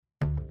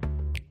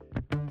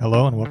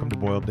Hello and welcome to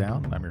Boiled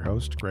Down. I'm your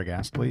host, Greg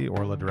Astley,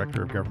 Orla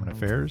Director of Government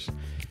Affairs.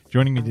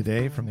 Joining me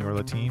today from the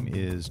Orla team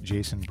is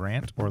Jason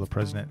Brandt, Orla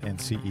President and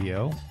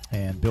CEO,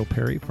 and Bill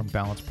Perry from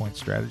Balance Point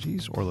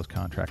Strategies, Orla's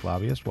contract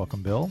lobbyist.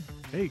 Welcome, Bill.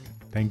 Hey,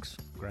 thanks.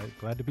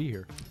 Glad to be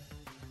here.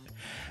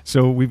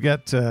 So we've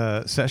got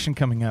a session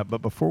coming up,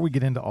 but before we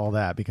get into all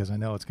that, because I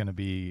know it's going to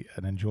be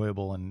an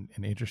enjoyable and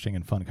interesting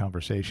and fun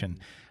conversation,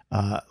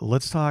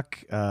 let's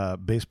talk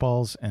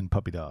baseballs and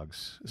puppy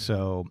dogs.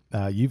 So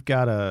you've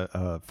got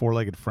a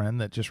four-legged friend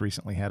that just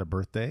recently had a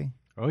birthday.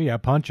 Oh, yeah,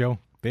 Poncho.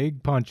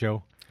 Big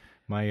Poncho.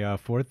 My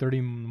 4:30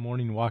 in the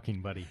morning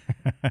walking buddy.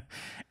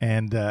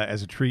 And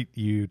as a treat,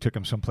 you took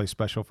him someplace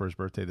special for his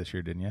birthday this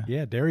year, didn't you?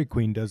 Yeah, Dairy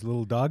Queen does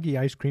little doggy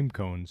ice cream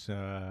cones.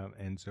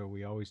 And so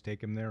we always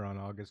take him there on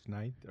August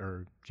 9th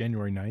or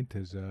January 9th,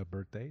 his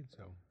birthday.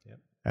 So, yep.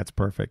 That's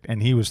perfect.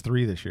 And he was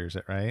 3 this year, is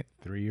that right?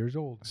 3 years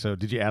old. So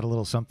did you add a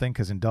little something?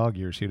 Because in dog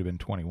years, he would have been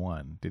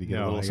 21. Did he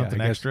get a little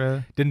something I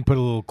extra? Didn't put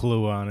a little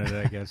clue on it,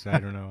 I guess. I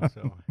don't know.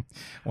 So,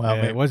 well,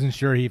 I wasn't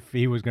sure if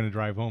he was going to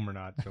drive home or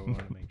not, so we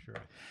want to make sure.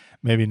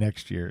 Maybe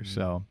next year.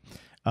 So,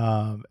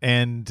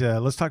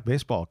 let's talk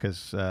baseball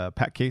because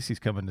Pat Casey's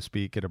coming to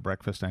speak at a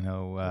breakfast I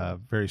know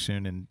very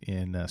soon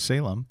in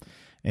Salem,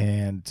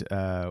 and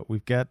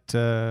we've got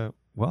the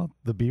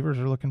Beavers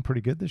are looking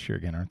pretty good this year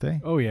again, aren't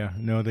they? Oh yeah,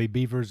 no, the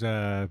Beavers,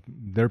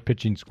 their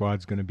pitching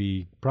squad's going to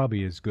be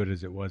probably as good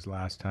as it was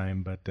last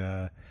time, but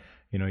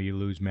you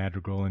lose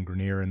Madrigal and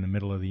Grenier in the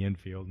middle of the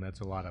infield, and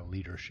that's a lot of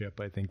leadership.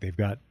 I think they've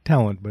got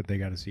talent, but they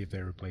got to see if they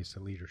replace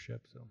the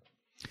leadership. So.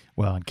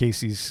 Well, and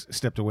Casey's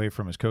stepped away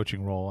from his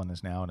coaching role and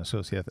is now an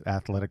associate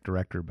athletic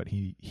director, but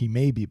he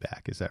may be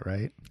back. Is that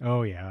right?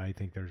 Oh, yeah. I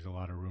think there's a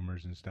lot of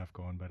rumors and stuff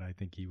going, but I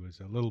think he was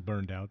a little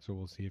burned out, so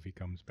we'll see if he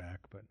comes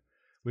back. But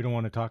we don't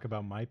want to talk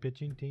about my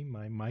pitching team,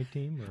 my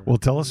team. Well,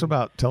 tell us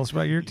about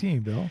your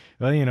team, Bill.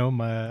 Well,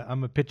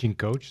 I'm a pitching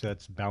coach.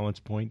 That's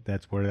Balance Point.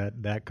 That's where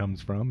that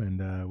comes from,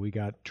 and we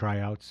got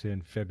tryouts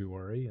in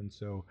February, and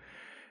so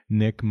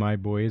Nick, my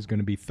boy, is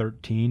going to be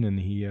 13, and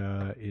he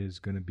is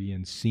going to be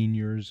in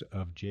seniors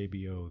of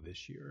JBO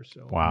this year.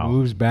 So wow.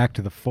 Moves back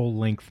to the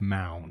full-length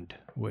mound,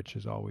 which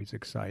is always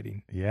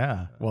exciting.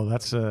 Yeah. Well,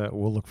 that's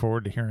we'll look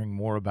forward to hearing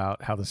more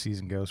about how the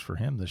season goes for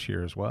him this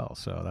year as well.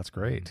 So that's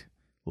great.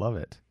 Love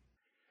it.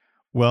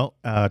 Well,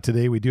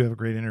 today we do have a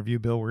great interview,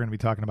 Bill. We're going to be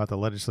talking about the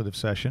legislative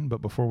session,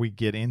 but before we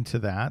get into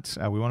that,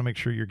 we want to make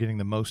sure you're getting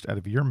the most out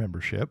of your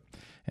membership.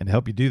 And to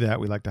help you do that,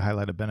 we'd like to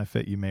highlight a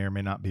benefit you may or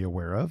may not be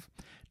aware of.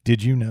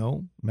 Did you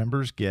know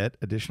members get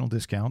additional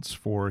discounts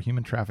for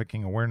Human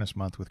Trafficking Awareness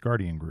Month with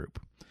Guardian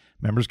Group?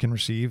 Members can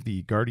receive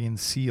the Guardian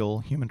SEAL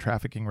Human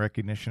Trafficking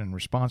Recognition and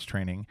Response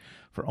Training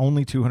for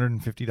only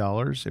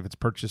 $250 if it's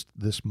purchased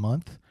this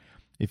month.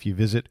 If you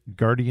visit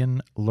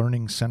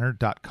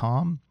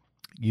guardianlearningcenter.com,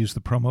 use the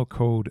promo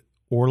code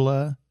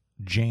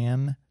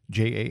ORLAJAN,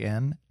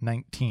 Jan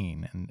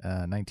 19, and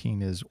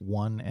 19 is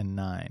 1 and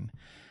 9.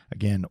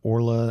 Again,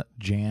 Orla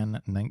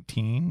Jan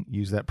 19.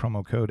 Use that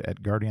promo code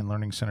at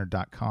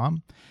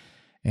guardianlearningcenter.com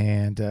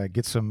and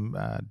get some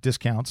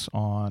discounts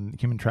on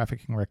human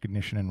trafficking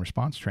recognition and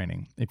response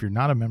training. If you're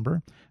not a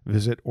member,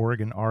 visit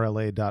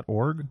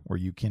OregonRLA.org where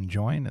you can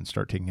join and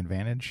start taking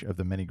advantage of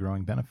the many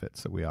growing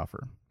benefits that we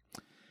offer.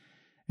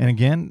 And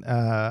again,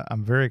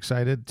 I'm very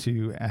excited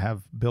to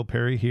have Bill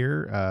Perry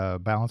here,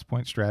 Balance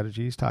Point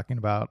Strategies, talking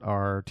about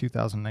our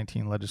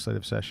 2019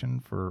 legislative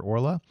session for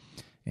Orla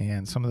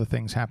and some of the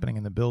things happening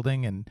in the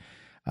building. And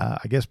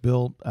I guess,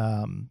 Bill,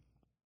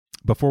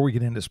 before we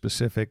get into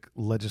specific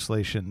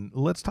legislation,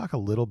 let's talk a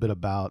little bit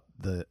about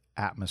the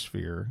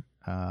atmosphere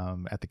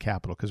at the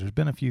Capitol, because there's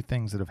been a few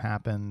things that have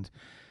happened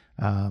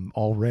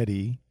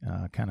already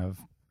kind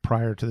of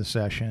prior to the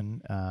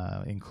session,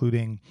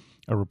 including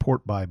a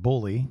report by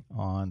Bully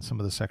on some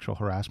of the sexual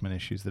harassment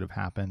issues that have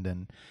happened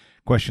and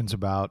questions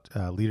about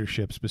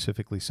leadership,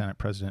 specifically Senate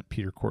President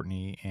Peter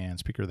Courtney and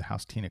Speaker of the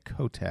House Tina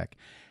Kotek.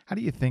 How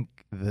do you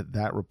think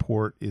that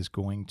report is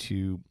going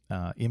to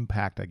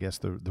impact, I guess,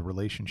 the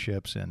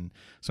relationships and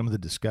some of the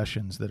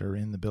discussions that are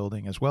in the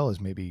building, as well as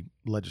maybe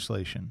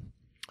legislation?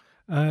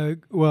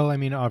 Well, I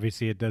mean,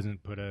 obviously it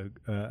doesn't put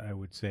I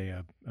would say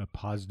a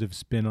positive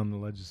spin on the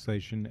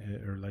legislation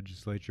or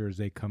legislature as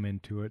they come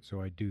into it.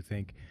 So I do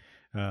think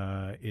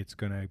it's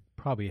going to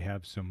probably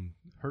have some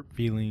hurt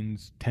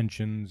feelings,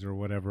 tensions, or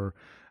whatever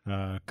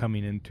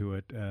coming into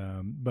it.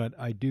 But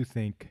I do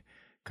think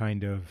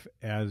kind of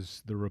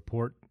as the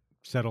report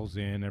settles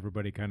in,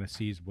 everybody kind of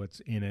sees what's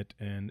in it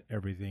and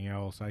everything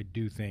else. I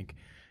do think,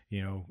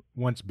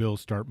 once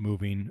bills start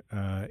moving,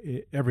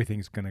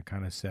 everything's going to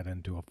kind of set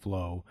into a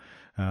flow.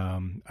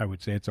 I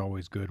would say it's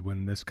always good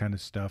when this kind of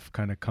stuff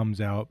kind of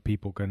comes out.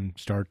 People can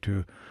start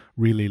to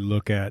really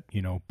look at,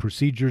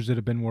 procedures that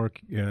have been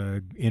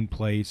in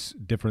place,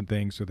 different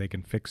things, so they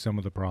can fix some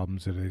of the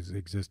problems that has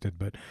existed.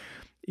 But,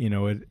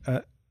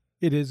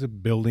 it is a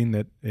building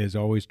that has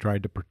always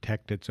tried to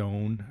protect its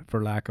own,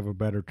 for lack of a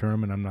better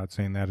term, and I'm not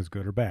saying that is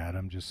good or bad.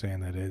 I'm just saying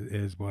that it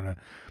is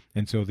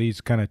and so these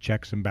kind of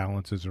checks and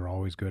balances are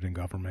always good in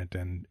government,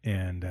 and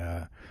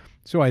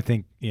so I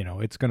think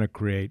it's going to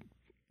create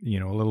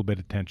a little bit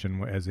of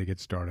tension as they get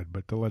started,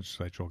 but the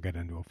legislature will get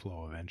into a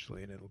flow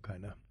eventually, and it'll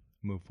kind of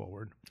move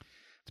forward.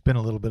 It's been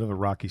a little bit of a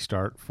rocky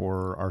start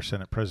for our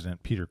Senate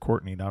President, Peter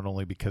Courtney, not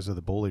only because of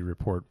the Boley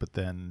report, but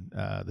then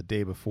the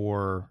day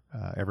before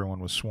everyone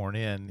was sworn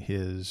in,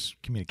 his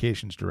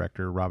communications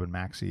director, Robin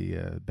Maxey,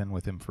 been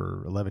with him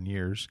for 11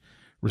 years,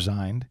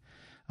 resigned.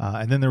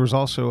 And then there was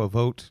also a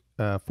vote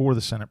for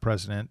the Senate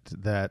President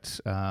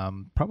that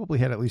probably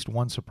had at least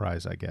one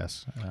surprise, I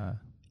guess.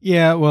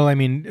 Yeah, well, I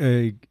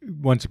mean,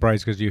 one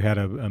surprise because you had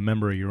a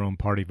member of your own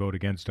party vote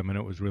against him, and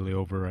it was really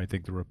over, I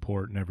think, the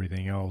report and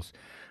everything else.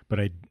 But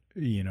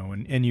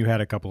and you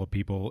had a couple of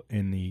people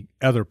in the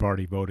other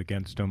party vote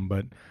against him.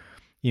 But,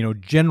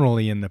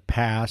 generally in the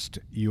past,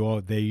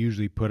 they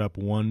usually put up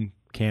one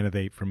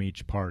candidate from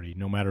each party,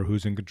 no matter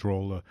who's in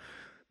control. The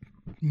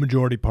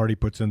majority party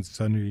puts in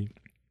somebody,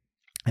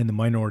 and the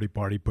minority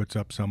party puts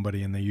up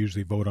somebody, and they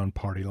usually vote on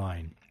party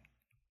line.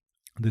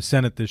 The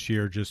Senate this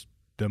year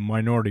the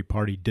minority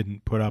party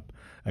didn't put up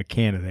a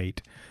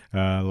candidate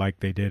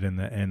like they did in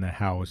the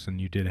House, and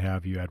you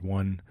had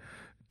one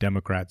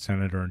Democrat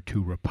senator and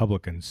two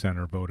Republican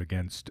senator vote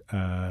against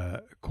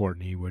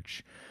Courtney,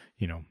 which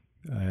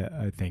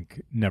I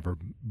think never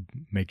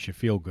makes you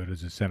feel good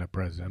as a Senate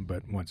president.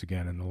 But once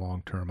again, in the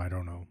long term, I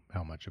don't know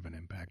how much of an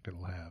impact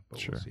it'll have, but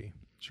Sure. We'll see.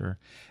 Sure.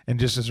 And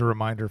just as a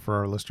reminder for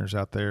our listeners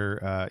out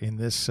there, in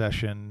this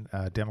session,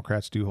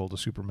 Democrats do hold a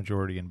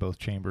supermajority in both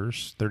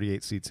chambers,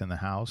 38 seats in the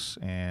House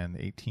and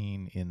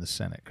 18 in the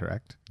Senate,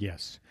 correct?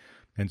 Yes.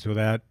 And so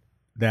that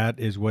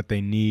is what they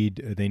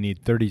need. They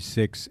need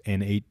 36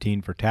 and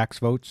 18 for tax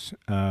votes.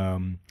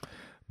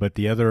 But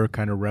the other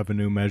kind of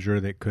revenue measure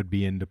that could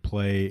be into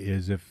play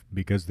is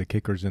because the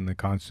kicker's in the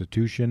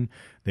Constitution,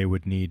 they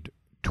would need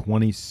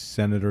 20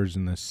 senators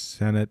in the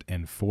Senate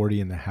and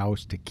 40 in the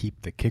House to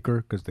keep the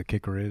kicker, because the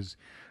kicker is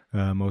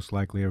most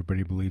likely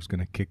everybody believes going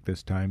to kick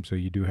this time. So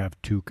you do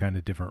have two kind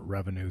of different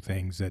revenue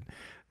things that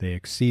they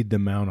exceed the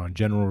amount on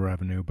general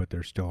revenue, but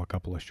they're still a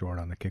couple of short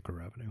on the kicker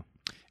revenue.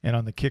 And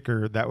on the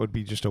kicker, that would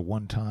be just a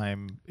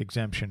one-time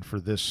exemption for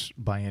this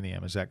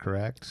biennium. Is that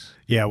correct?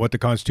 Yeah, what the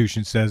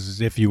Constitution says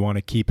is if you want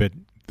to keep it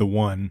the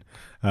one,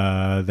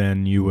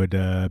 then you would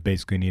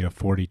basically need a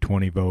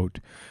 40-20 vote.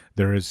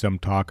 There is some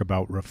talk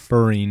about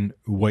referring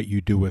what you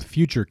do with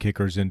future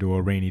kickers into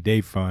a rainy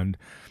day fund.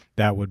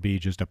 That would be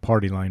just a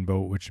party line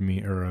vote,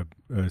 or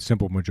a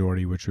simple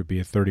majority, which would be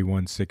a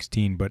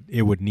 31-16, but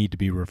it would need to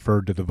be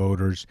referred to the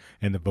voters,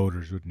 and the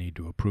voters would need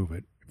to approve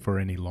it for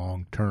any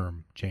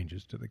long-term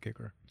changes to the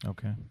kicker.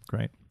 Okay,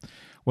 great.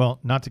 Well,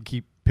 not to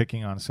keep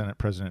picking on Senate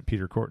President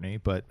Peter Courtney,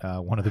 but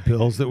one of the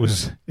bills that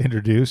was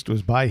introduced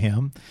was by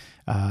him,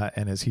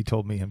 and as he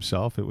told me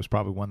himself, it was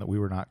probably one that we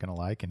were not going to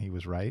like, and he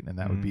was right, and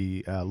that would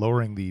be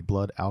lowering the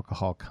blood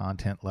alcohol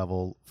content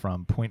level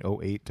from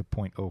 0.08 to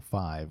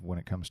 0.05 when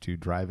it comes to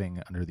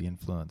driving under the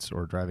influence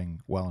or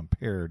driving while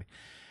impaired.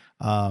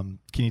 Can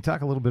you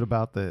talk a little bit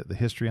about the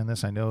history on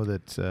this? I know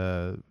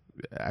that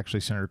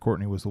actually Senator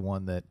Courtney was the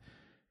one that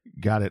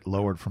got it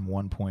lowered from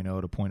 1.0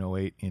 to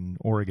 0.08 in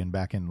Oregon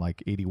back in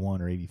like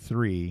 81 or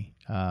 83,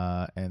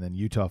 and then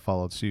Utah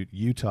followed suit.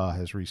 Utah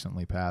has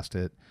recently passed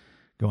it,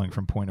 going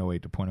from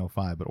 0.08 to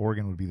 0.05, but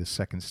Oregon would be the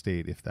second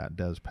state if that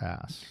does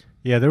pass.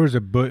 Yeah, there was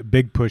a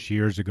big push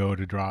years ago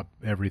to drop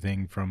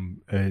everything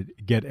from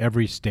get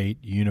every state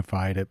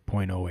unified at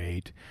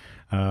 0.08,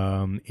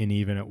 and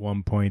even at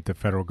one point the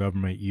federal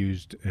government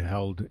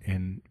held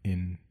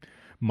in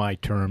my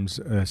terms,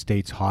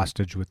 states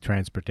hostage with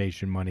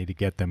transportation money to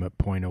get them at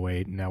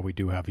 0.08. Now we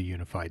do have a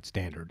unified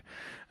standard.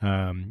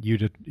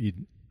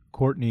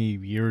 Courtney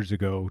years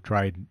ago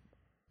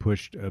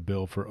pushed a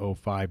bill for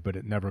 05, but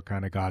it never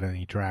kind of got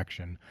any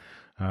traction.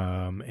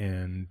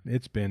 And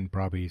it's been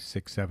probably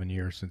 6-7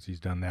 years since he's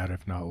done that,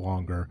 if not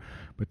longer.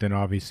 But then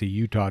obviously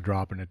Utah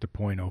dropping it to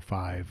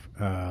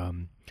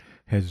 0.05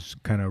 has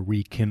kind of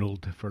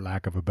rekindled, for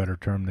lack of a better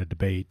term, the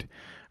debate.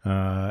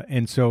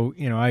 And so,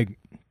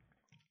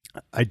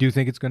 I do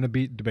think it's going to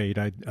be debate.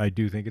 I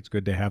do think it's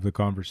good to have the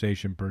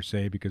conversation per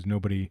se, because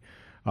nobody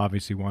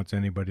obviously wants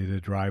anybody to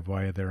drive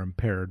while they're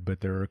impaired. But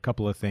there are a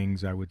couple of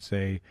things I would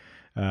say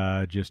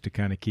just to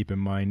kind of keep in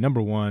mind.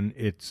 Number one,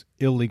 it's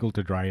illegal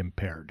to drive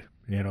impaired.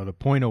 The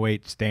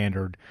 0.08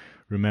 standard,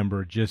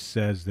 remember, just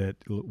says that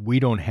we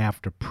don't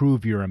have to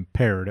prove you're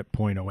impaired at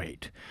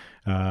 0.08.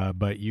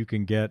 But you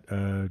can get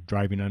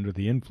driving under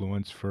the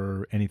influence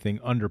for anything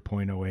under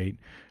 0.08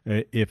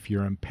 if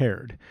you're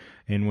impaired.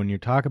 And when you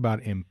talk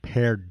about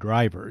impaired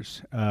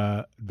drivers,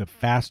 the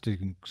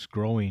fastest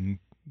growing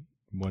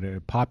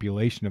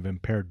population of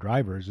impaired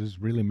drivers is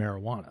really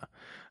marijuana.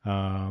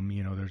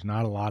 There's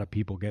not a lot of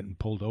people getting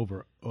pulled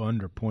over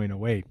under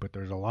 0.08, but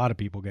there's a lot of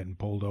people getting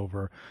pulled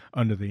over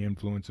under the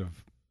influence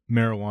of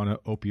marijuana,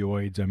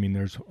 opioids. I mean,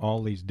 there's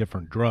all these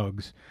different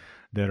drugs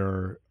that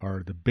are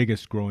the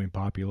biggest growing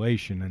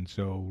population. And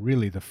so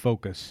really the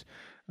focus,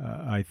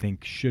 I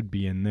think, should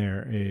be in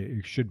there.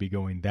 It should be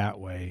going that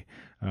way,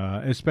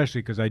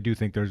 especially because I do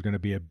think there's going to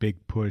be a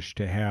big push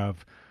to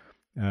have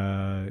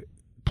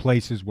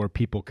places where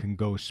people can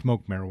go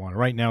smoke marijuana.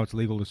 Right now, it's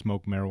legal to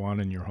smoke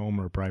marijuana in your home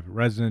or private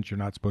residence. You're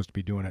not supposed to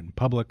be doing it in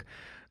public.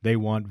 They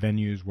want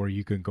venues where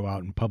you can go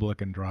out in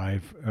public and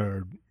drive,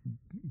 or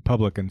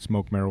public and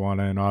smoke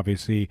marijuana. And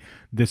obviously,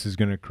 this is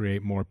going to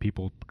create more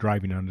people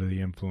driving under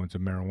the influence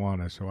of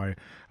marijuana. So I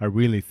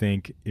really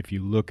think if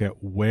you look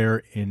at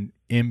where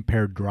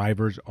impaired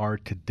drivers are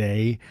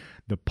today,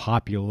 the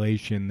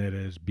population that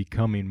is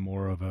becoming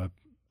more of a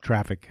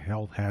traffic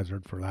health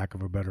hazard, for lack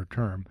of a better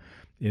term,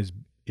 is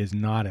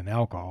not in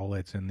alcohol,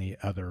 it's in the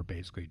other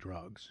basically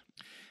drugs.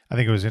 I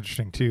think it was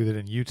interesting too that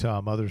in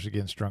Utah, Mothers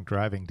Against Drunk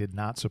Driving did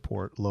not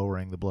support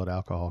lowering the blood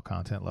alcohol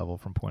content level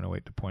from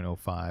 0.08 to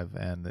 0.05,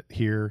 and that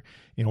here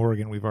in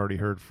Oregon, we've already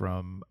heard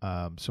from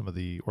some of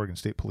the Oregon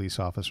State Police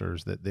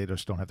officers that they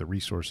just don't have the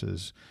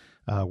resources.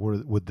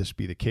 Would this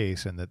be the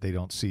case, and that they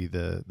don't see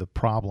the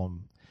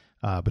problem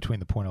between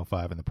the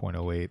 0.05 and the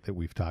 0.08 that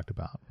we've talked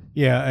about?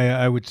 Yeah,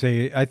 I would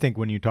say, I think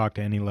when you talk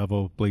to any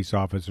level of police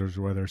officers,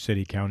 whether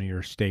city, county,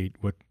 or state,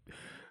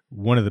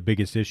 one of the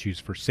biggest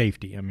issues for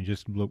safety, I mean,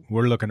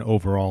 we're looking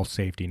overall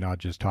safety, not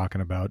just talking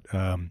about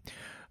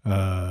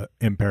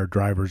impaired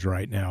drivers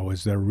right now,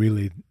 is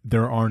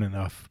there aren't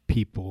enough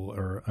people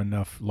or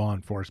enough law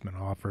enforcement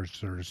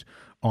officers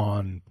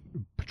on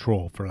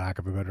patrol, for lack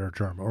of a better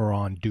term, or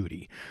on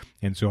duty.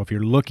 And so if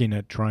you're looking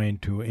at trying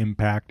to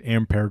impact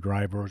impaired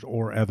drivers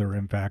or other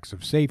impacts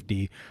of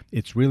safety,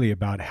 it's really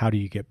about how do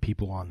you get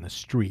people on the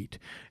street.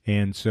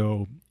 And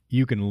so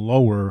you can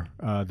lower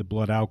the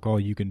blood alcohol,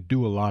 you can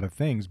do a lot of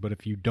things, but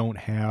if you don't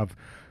have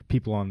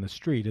people on the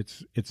street,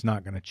 it's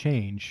not going to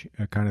change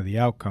kind of the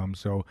outcome.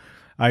 So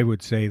I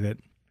would say that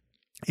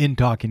in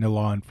talking to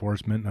law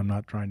enforcement, and I'm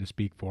not trying to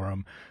speak for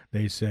them,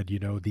 they said,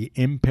 the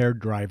impaired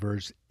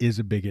drivers is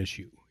a big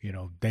issue.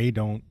 They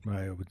don't,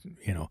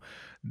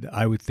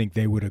 I would think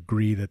they would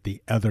agree that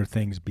the other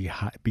things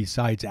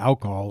besides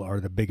alcohol are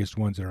the biggest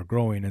ones that are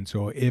growing. And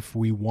so if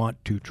we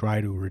want to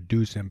try to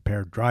reduce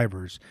impaired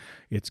drivers,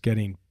 it's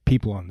getting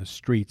people on the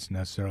streets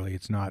necessarily.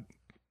 It's not,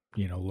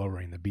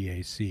 lowering the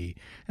BAC.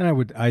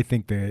 And I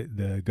think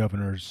the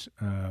governor's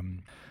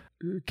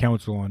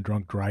council on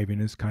drunk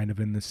driving is kind of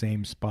in the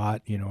same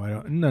spot.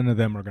 None of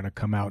them are going to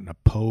come out and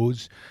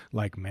oppose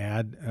like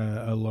mad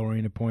a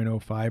lowering to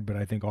 0.05, but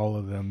I think all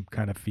of them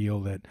kind of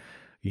feel that,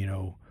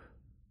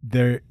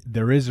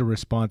 there is a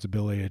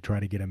responsibility to try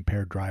to get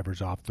impaired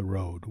drivers off the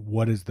road.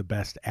 What is the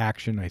best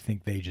action? I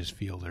think they just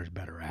feel there's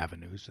better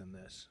avenues than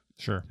this.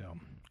 Sure. So.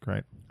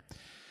 Great.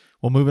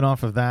 Well, moving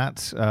off of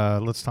that,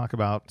 let's talk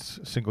about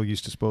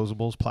single-use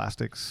disposables,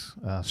 plastics,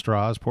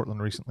 straws.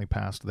 Portland recently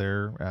passed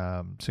their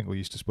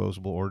single-use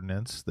disposable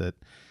ordinance that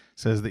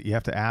says that you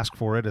have to ask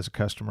for it as a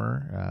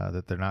customer,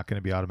 that they're not going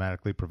to be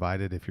automatically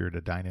provided if you're at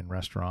a dine-in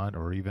restaurant,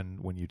 or even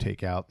when you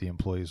take out, the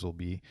employees will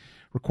be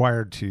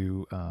required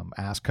to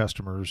ask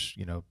customers,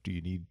 do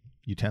you need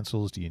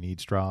utensils? Do you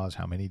need straws?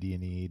 How many do you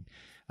need?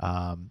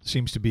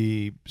 Seems to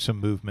be some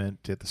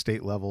movement at the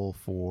state level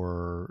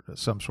for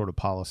some sort of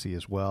policy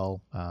as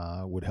well.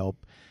 Would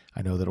help.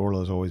 I know that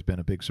Orla's always been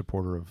a big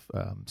supporter of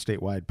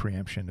statewide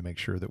preemption to make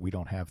sure that we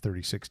don't have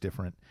 36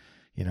 different,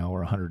 or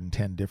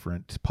 110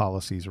 different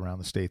policies around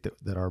the state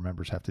that our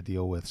members have to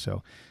deal with.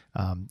 So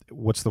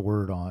what's the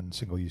word on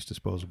single-use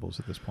disposables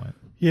at this point?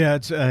 Yeah,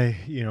 it's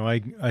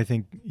I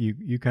think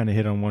you kind of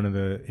hit on one of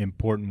the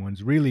important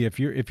ones. Really, if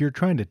you're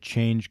trying to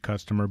change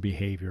customer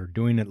behavior,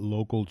 doing it a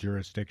local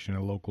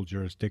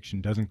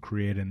jurisdiction doesn't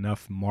create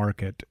enough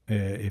market,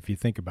 if you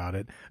think about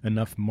it,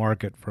 enough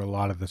market for a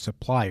lot of the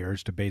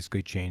suppliers to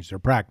basically change their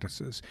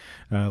practices.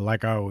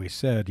 Like I always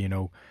said,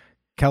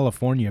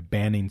 California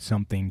banning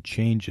something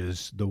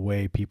changes the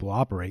way people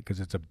operate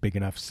because it's a big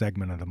enough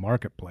segment of the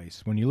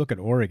marketplace. When you look at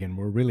Oregon,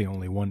 we're really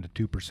only 1%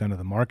 to 2% of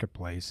the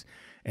marketplace.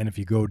 And if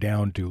you go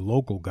down to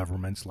local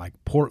governments like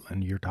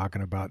Portland, you're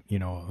talking about,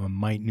 a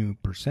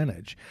minute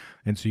percentage.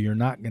 And so you're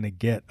not going to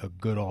get a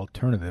good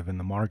alternative in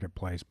the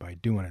marketplace by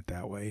doing it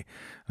that way.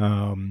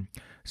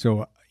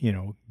 So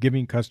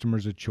giving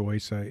customers a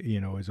choice,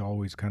 is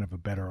always kind of a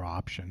better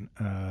option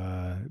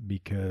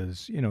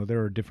because,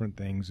 there are different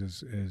things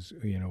as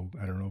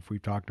I don't know if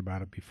we've talked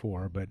about it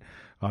before, but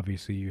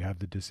obviously you have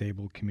the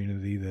disabled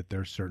community, that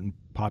there's certain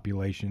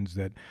populations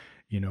that,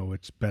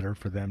 it's better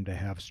for them to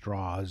have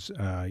straws,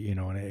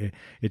 and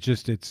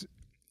it's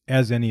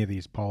as any of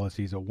these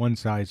policies, a one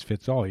size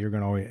fits all. You're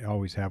going to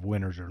always have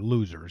winners or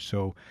losers.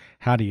 So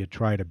how do you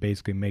try to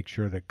basically make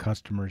sure that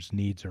customers'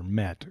 needs are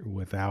met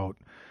without,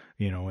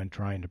 and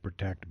trying to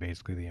protect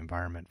basically the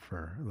environment,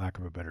 for lack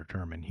of a better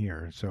term, in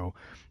here. So,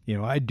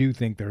 I do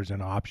think there's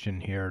an option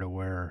here to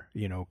where,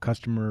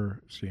 customers,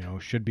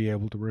 should be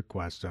able to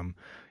request them.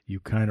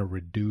 You kind of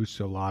reduce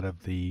a lot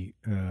of the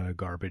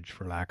garbage,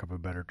 for lack of a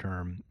better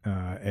term,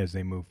 as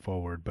they move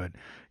forward. But,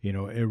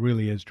 it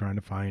really is trying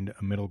to find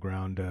a middle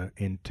ground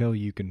until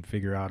you can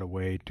figure out a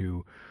way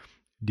to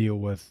deal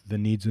with the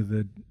needs of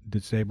the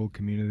disabled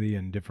community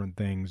and different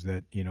things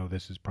that,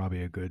 this is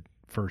probably a good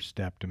first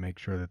step to make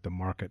sure that the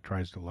market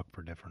tries to look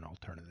for different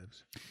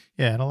alternatives.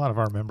 Yeah, and a lot of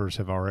our members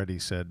have already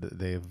said that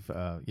they've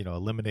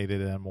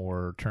eliminated them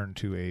or turned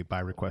to a by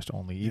request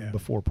only even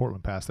before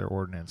Portland passed their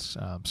ordinance.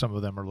 Some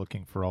of them are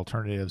looking for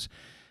alternatives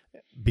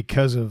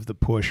because of the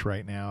push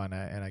right now, and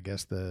I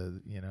guess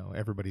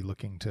everybody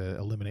looking to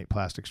eliminate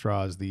plastic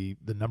straws. The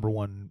number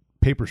one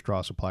paper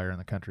straw supplier in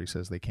the country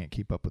says they can't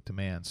keep up with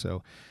demand.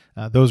 So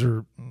those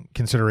are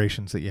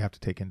considerations that you have to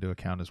take into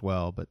account as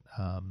well. But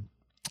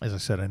as I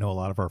said, I know a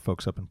lot of our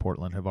folks up in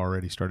Portland have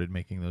already started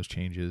making those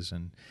changes,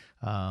 and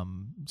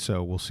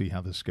so we'll see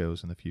how this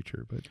goes in the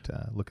future, but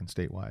looking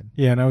statewide.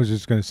 Yeah, and I was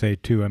just going to say,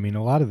 too, I mean,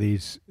 a lot of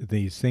these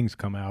things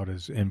come out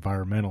as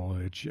environmental,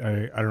 which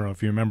I don't know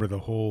if you remember the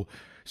whole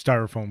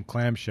styrofoam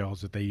clamshells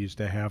that they used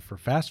to have for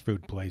fast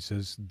food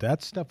places.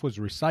 That stuff was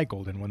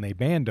recycled, and when they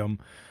banned them,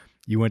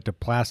 you went to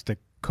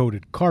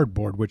plastic-coated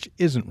cardboard, which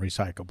isn't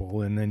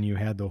recyclable, and then you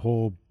had the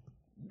whole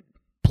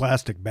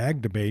plastic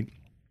bag debate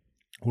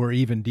where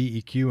even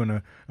DEQ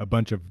and a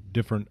bunch of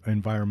different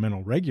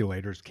environmental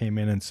regulators came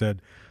in and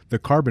said the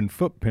carbon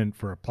footprint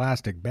for a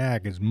plastic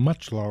bag is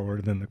much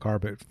lower than the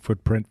carbon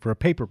footprint for a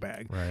paper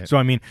bag. Right. So,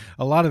 I mean,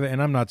 a lot of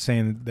and I'm not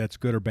saying that's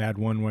good or bad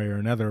one way or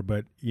another,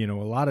 but, a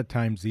lot of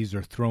times these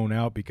are thrown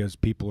out because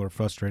people are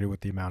frustrated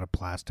with the amount of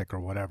plastic or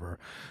whatever.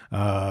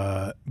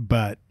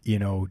 But,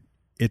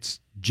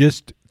 it's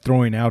just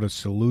throwing out a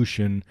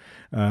solution.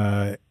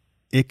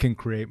 It can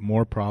create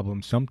more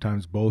problems,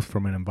 sometimes both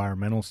from an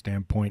environmental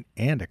standpoint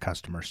and a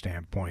customer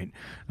standpoint.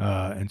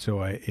 And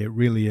so it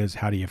really is,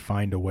 how do you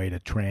find a way to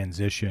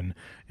transition,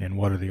 and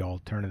what are the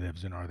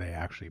alternatives, and are they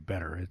actually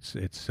better?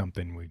 It's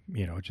something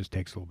it just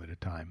takes a little bit of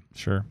time.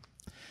 Sure.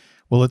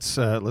 Well,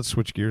 let's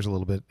switch gears a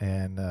little bit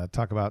and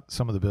talk about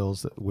some of the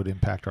bills that would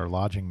impact our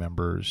lodging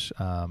members.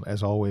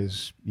 As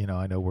always,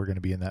 I know we're going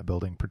to be in that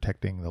building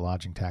protecting the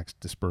lodging tax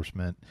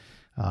disbursement.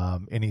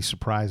 Any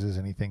surprises,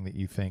 anything that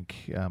you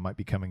think might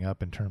be coming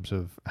up in terms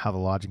of how the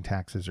lodging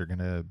taxes are going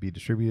to be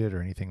distributed,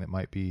 or anything that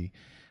might be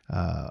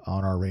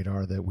on our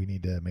radar that we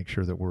need to make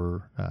sure that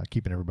we're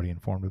keeping everybody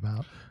informed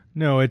about?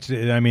 No, it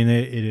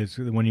is,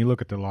 when you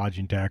look at the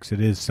lodging tax,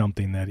 it is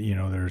something that,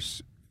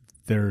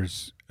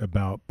 there's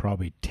about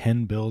probably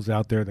 10 bills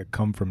out there that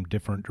come from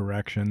different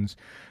directions.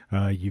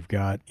 You've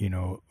got,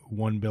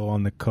 one bill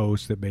on the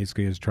coast that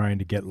basically is trying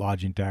to get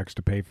lodging tax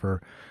to pay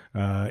for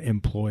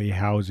employee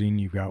housing.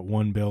 You've got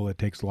one bill that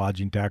takes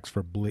lodging tax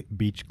for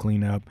beach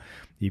cleanup.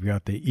 You've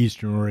got the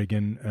Eastern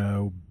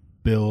Oregon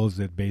bills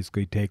that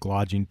basically take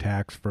lodging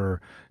tax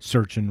for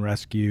search and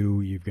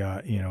rescue. You've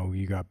got,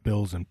 you got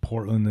bills in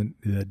Portland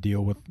that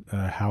deal with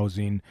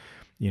housing.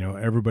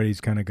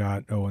 Everybody's kind of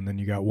got, and then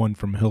you got one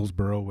from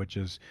Hillsborough, which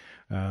is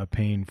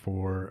paying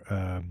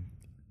for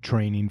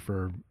training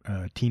for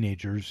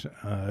teenagers.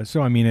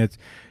 So, I mean,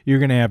 you're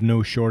going to have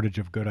no shortage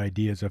of good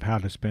ideas of how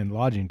to spend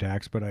lodging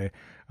tax, but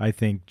I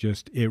think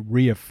just it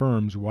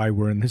reaffirms why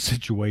we're in the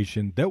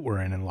situation that we're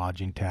in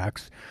lodging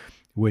tax,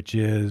 which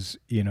is,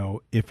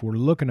 if we're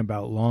looking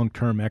about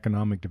long-term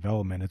economic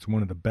development, it's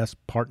one of the best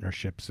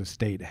partnerships the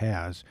state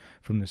has,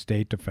 from the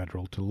state to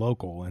federal to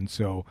local. And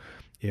so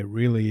it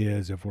really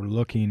is, if we're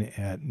looking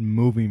at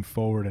moving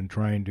forward and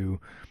trying to,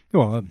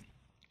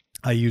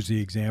 I use the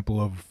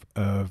example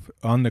of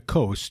on the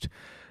coast,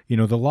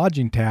 the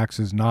lodging tax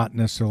is not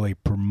necessarily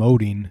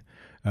promoting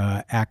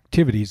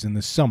activities in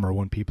the summer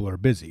when people are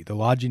busy. The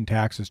lodging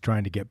tax is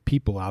trying to get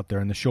people out there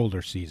in the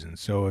shoulder season.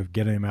 So if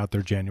getting them out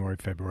there January,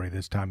 February,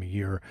 this time of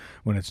year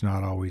when it's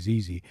not always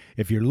easy.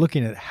 If you're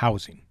looking at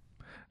housing,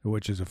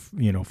 which is a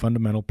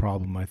fundamental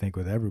problem, I think,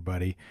 with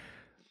everybody,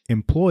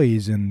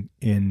 employees on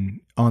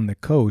the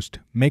coast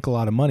make a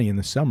lot of money in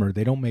the summer.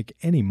 They don't make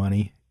any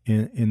money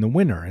in the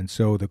winter. And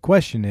so the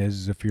question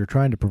is, if you're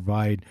trying to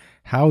provide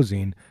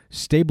housing,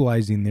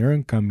 stabilizing their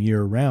income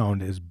year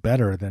round is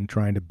better than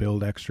trying to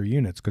build extra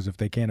units, because if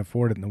they can't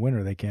afford it in the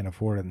winter, they can't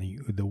afford it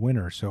in the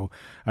winter. So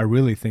I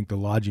really think the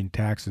lodging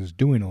tax is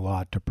doing a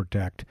lot to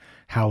protect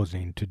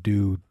housing, to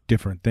do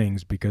different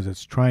things, because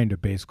it's trying to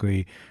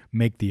basically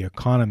make the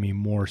economy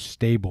more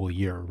stable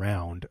year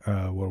round,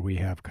 where we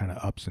have kind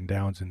of ups and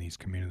downs in these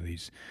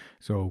communities.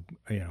 So,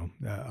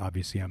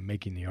 obviously I'm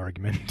making the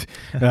argument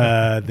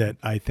that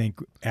I think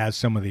as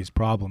some of these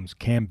problems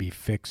can be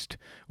fixed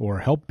or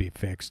help be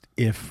fixed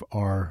if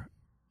our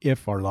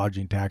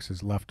lodging tax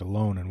is left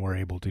alone and we're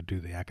able to do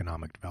the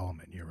economic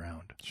development year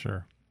round.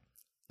 Sure.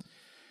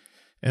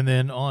 And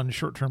then on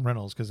short-term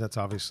rentals, because that's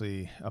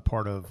obviously a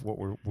part of what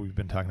we've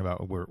been talking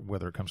about,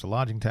 whether it comes to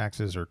lodging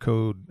taxes or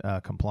code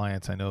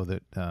compliance. I know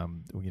that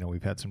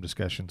we've had some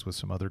discussions with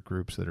some other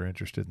groups that are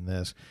interested in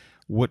this.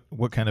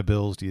 What kind of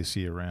bills do you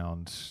see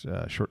around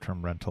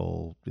short-term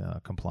rental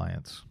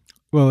compliance?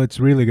 Well, it's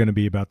really going to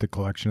be about the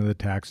collection of the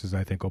taxes.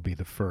 I think will be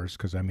the first,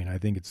 because I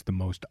think it's the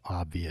most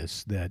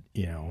obvious that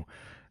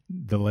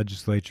the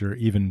legislature,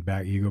 even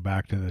you go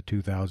back to the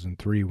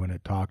 2003 when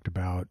it talked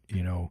about,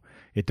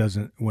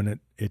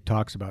 it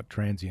talks about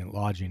transient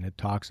lodging, it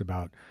talks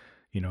about,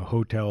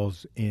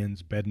 hotels,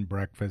 inns, bed and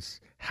breakfasts,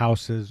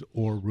 houses,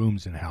 or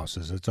rooms in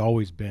houses. It's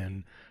always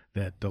been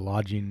that the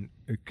lodging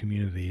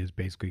community is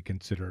basically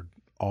considered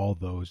all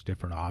those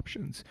different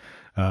options.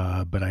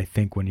 But I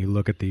think when you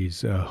look at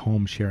these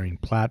home sharing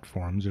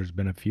platforms, there's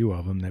been a few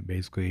of them that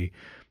basically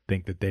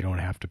think that they don't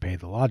have to pay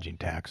the lodging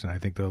tax. And I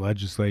think the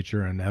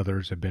legislature and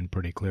others have been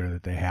pretty clear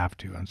that they have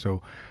to. And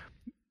so,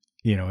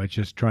 it's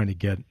just trying to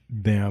get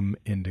them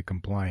into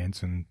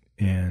compliance, and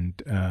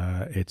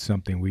it's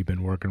something we've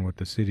been working with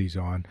the cities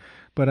on.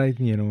 But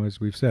as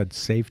we've said,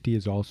 safety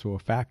is also a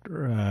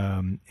factor,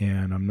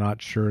 and I'm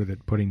not sure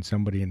that putting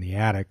somebody in the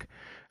attic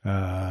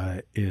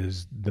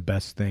is the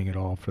best thing at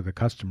all for the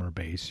customer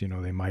base.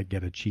 They might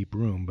get a cheap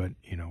room, but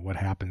what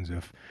happens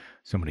if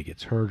somebody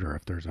gets hurt or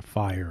if there's a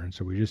fire? And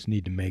so we just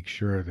need to make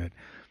sure that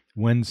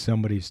when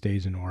somebody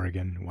stays in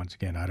Oregon, once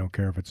again, I don't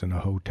care if it's in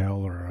a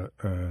hotel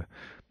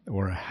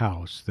or a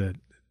house, that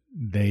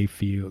they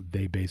feel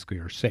they basically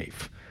are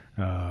safe.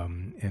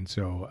 And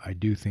so I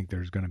do think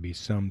there's going to be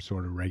some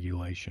sort of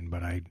regulation,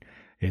 but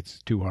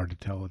it's too hard to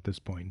tell at this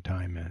point in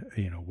time,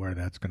 where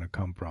that's going to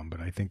come from.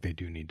 But I think they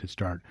do need to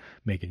start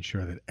making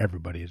sure that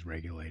everybody is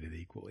regulated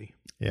equally.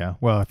 Yeah.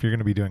 Well, if you're going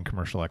to be doing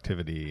commercial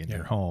activity in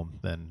your home,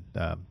 then,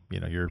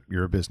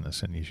 you're a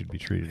business and you should be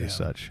treated as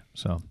such.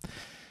 So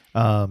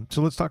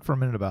let's talk for a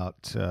minute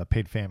about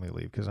paid family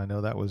leave, because I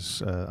know that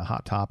was a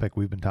hot topic.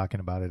 We've been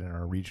talking about it in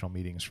our regional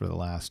meetings for the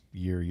last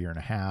year and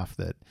a half,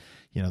 that,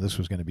 this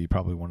was going to be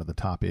probably one of the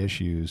top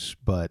issues,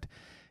 but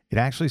it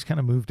actually has kind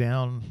of moved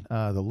down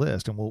the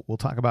list, and we'll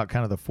talk about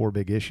kind of the 4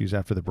 big issues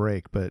after the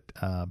break. But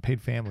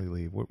paid family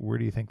leave, where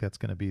do you think that's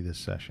going to be this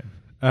session?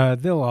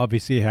 They'll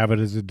obviously have it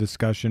as a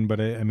discussion, but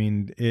it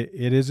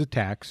is a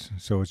tax,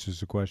 so it's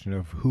just a question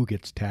of who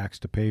gets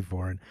taxed to pay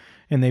for it.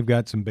 And they've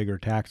got some bigger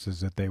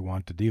taxes that they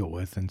want to deal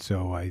with, and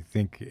so I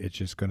think it's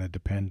just going to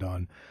depend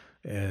on,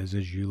 as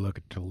you look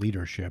at the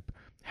leadership,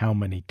 how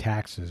many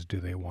taxes do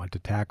they want to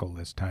tackle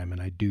this time.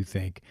 And I do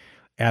think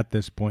at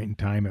this point in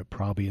time, it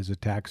probably is a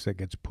tax that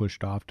gets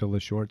pushed off till the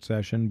short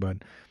session.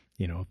 But,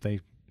 if they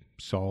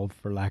solve,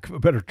 for lack of a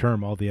better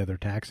term, all the other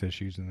tax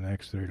issues in the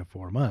next 3 to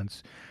 4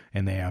 months,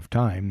 and they have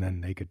time, then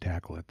they could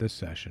tackle it this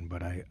session.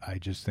 But I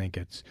just think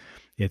it's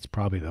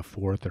probably the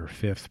 4th or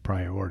 5th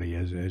priority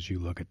as you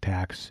look at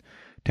tax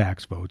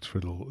votes for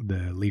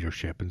the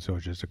leadership. And so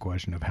it's just a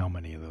question of how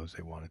many of those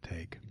they want to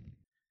take.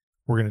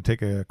 We're going to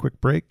take a quick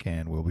break,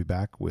 and we'll be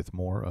back with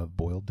more of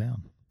Boiled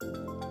Down.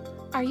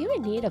 Are you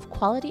in need of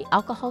quality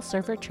alcohol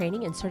server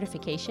training and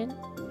certification?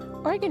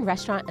 Oregon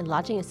Restaurant and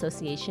Lodging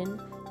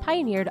Association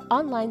pioneered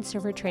online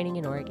server training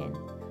in Oregon.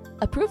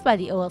 Approved by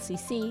the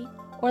OLCC,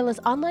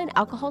 Orla's online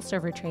alcohol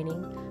server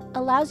training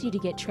allows you to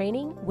get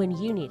training when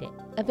you need it,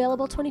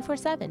 available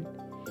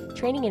 24/7.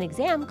 Training and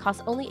exam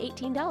costs only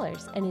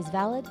 $18 and is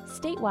valid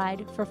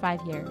statewide for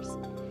 5 years.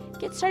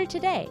 Get started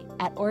today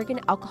at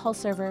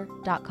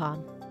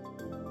OregonAlcoholServer.com.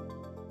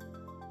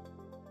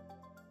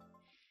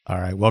 All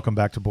right, welcome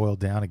back to Boiled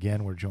Down.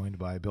 Again, we're joined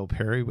by Bill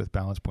Perry with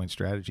Balance Point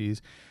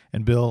Strategies.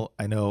 And Bill,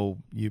 I know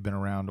you've been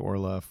around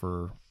Orla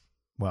for,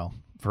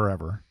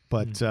 forever.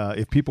 But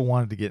if people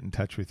wanted to get in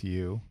touch with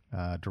you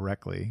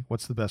directly,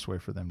 what's the best way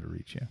for them to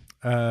reach you?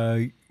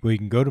 Well, you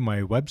can go to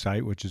my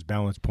website, which is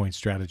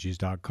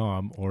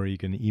balancepointstrategies.com, or you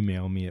can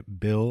email me at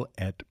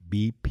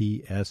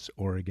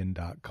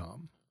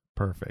bill@bpsoregon.com.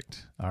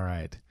 Perfect. All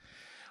right.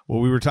 Well,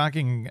 we were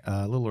talking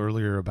a little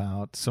earlier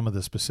about some of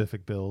the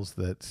specific bills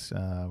that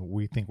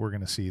we think we're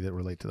going to see that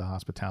relate to the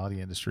hospitality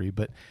industry,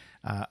 but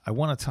I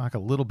want to talk a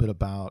little bit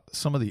about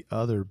some of the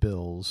other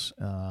bills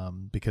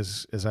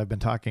because as I've been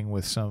talking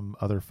with some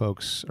other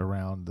folks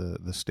around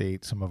the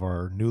state, some of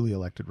our newly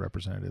elected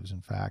representatives,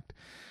 in fact,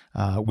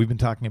 we've been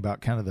talking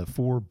about kind of the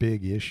 4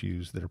 big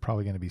issues that are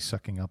probably going to be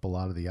sucking up a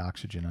lot of the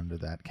oxygen under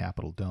that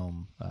Capitol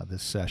dome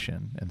this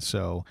session. And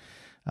so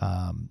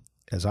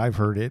as I've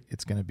heard it,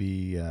 it's going to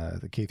be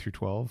the K through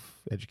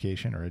 12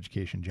 education or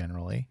education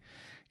generally.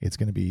 It's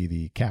going to be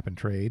the cap and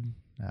trade,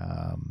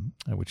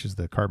 which is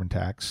the carbon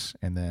tax,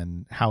 and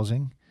then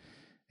housing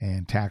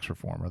and tax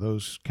reform. Are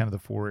those kind of the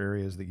 4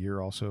 areas that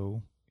you're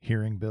also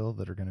hearing, Bill,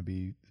 that are going to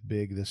be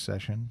big this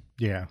session?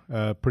 Yeah,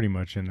 pretty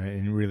much.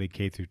 And really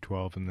K through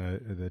 12 and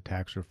the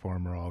tax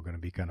reform are all going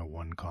to be kind of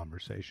one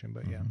conversation.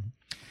 But yeah.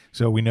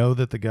 So we know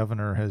that the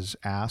governor has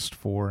asked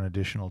for an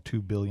additional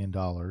 $2 billion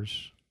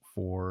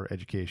for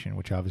education,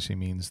 which obviously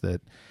means that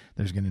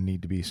there's going to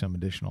need to be some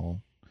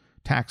additional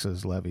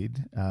taxes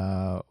levied.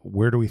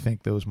 Where do we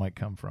think those might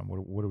come from?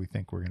 What do we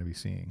think we're going to be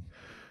seeing?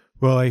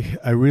 Well,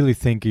 I really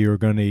think you're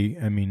going to,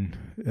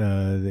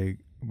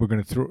 we're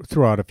going to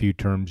throw out a few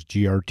terms,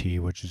 GRT,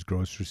 which is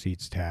gross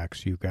receipts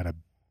tax. You've got a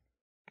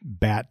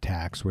BAT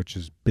tax, which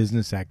is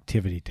business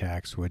activity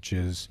tax, which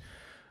is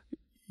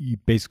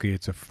basically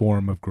it's a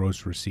form of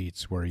gross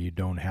receipts where you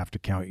don't have to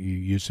count.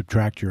 You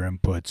subtract your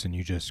inputs and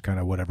you just kind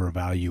of whatever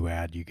value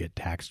add, you get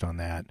taxed on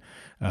that.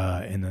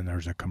 And then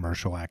there's a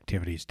commercial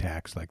activities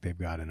tax like they've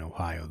got in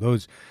Ohio.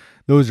 Those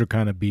are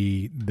kind of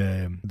be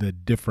the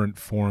different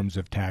forms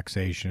of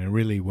taxation. And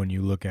really, when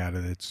you look at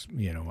it, it's,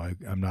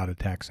 I'm not a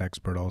tax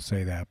expert, I'll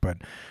say that, but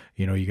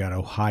you got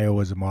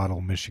Ohio as a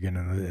model,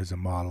 Michigan as a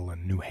model,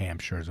 and New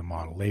Hampshire as a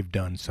model. They've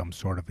done some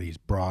sort of these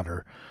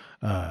broader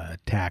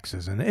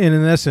taxes. And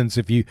in essence,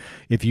 if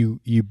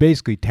you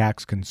basically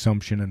tax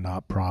consumption and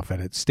not profit,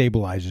 it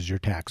stabilizes your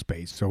tax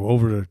base. So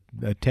over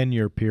a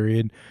 10-year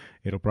period,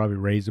 it'll probably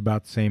raise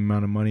about the same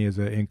amount of money as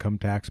an income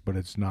tax, but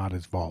it's not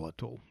as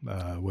volatile,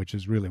 which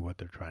is really what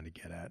they're trying to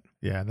get at.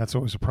 Yeah, and that's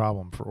always a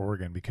problem for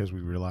Oregon because we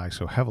rely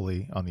so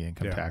heavily on the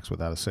income tax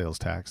without a sales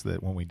tax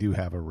that when we do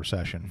have a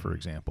recession, for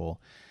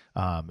example,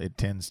 it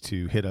tends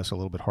to hit us a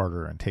little bit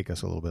harder and take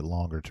us a little bit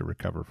longer to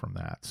recover from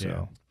that.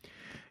 So,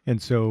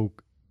 and so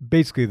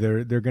basically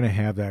they're going to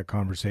have that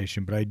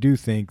conversation, but I do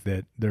think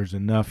that there's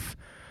enough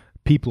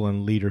people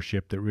in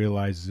leadership that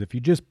realizes if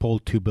you just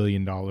pull $2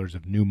 billion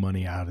of new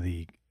money out of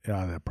the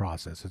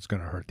process, it's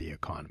going to hurt the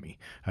economy.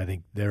 I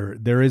think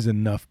there is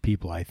enough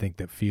people, I think,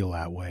 that feel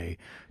that way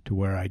to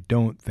where I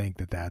don't think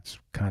that that's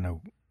kind of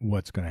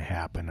what's going to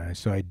happen.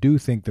 So I do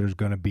think there's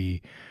going to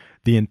be,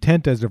 the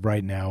intent as of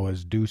right now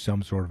is do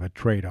some sort of a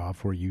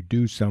trade-off where you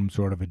do some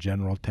sort of a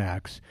general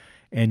tax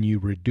and you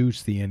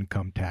reduce the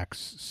income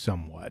tax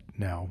somewhat.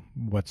 Now,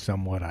 what's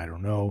somewhat, I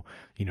don't know.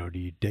 Do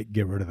you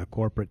get rid of the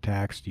corporate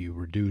tax? Do you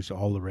reduce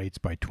all the rates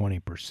by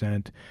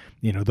 20%?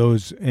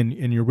 Those,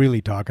 and you're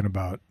really talking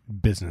about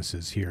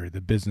businesses here.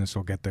 The business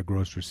will get the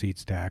gross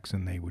receipts tax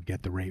and they would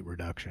get the rate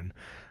reduction.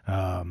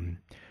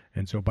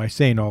 And so by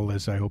saying all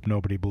this, I hope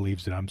nobody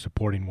believes that I'm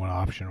supporting one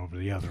option over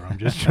the other. I'm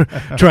just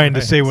trying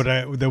to say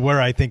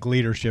where I think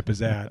leadership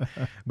is at.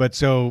 But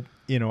so,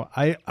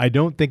 I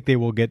don't think they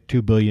will get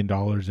 $2 billion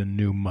in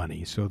new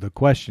money. So the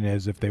question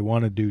is, if they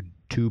want to do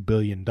 $2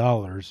 billion,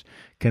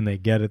 can they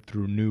get it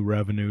through new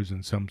revenues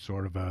and some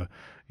sort of a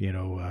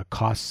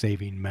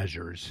cost-saving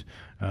measures,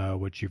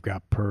 which you've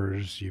got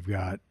PERS, you've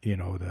got,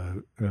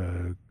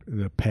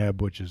 the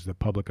PEB, which is the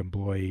Public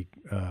Employee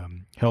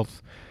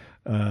Health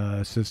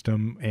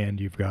system,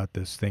 and you've got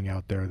this thing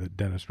out there that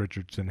Dennis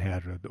Richardson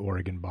had, the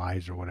Oregon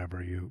Buys or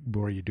whatever,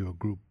 where you do a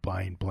group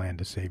buying plan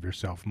to save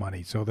yourself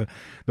money. So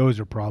those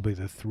are probably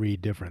the three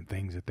different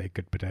things that they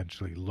could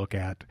potentially look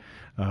at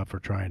for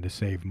trying to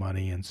save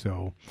money. And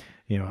so,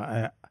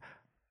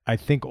 I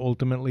think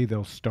ultimately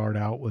they'll start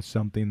out with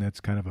something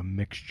that's kind of a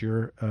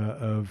mixture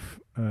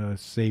of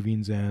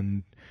savings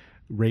and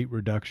rate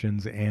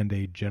reductions and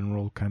a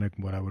general kind of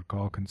what I would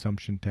call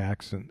consumption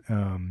tax,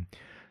 and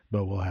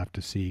but we'll have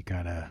to see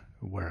kind of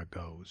where it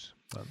goes.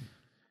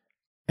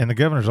 And the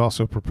governor's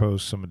also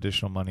proposed some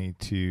additional money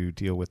to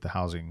deal with the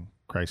housing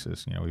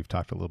crisis. We've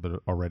talked a little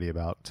bit already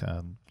about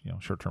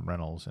short-term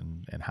rentals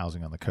and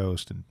housing on the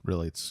coast, and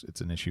really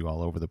it's an issue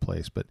all over the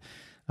place. But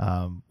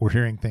we're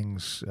hearing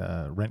things,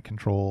 rent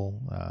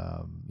control,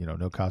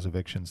 no-cause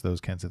evictions, those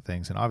kinds of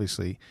things, and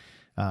obviously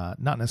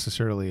not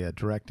necessarily a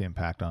direct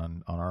impact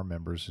on our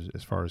members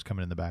as far as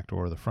coming in the back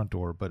door or the front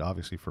door, but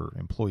obviously for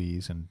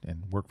employees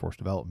and workforce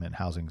development,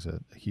 housing's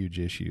a huge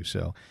issue.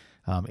 So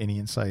any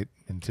insight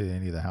into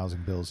any of the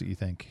housing bills that you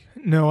think?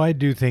 No, I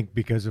do think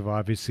because of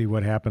obviously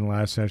what happened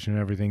last session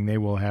and everything, they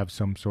will have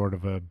some sort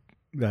of a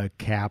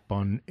cap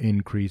on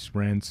increased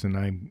rents.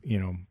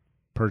 And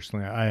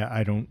personally,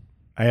 I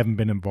haven't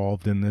been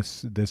involved in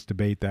this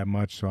debate that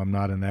much, so I'm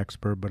not an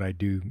expert, but I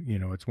do,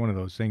 it's one of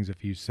those things.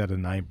 If you set a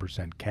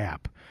 9%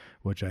 cap,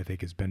 which I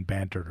think has been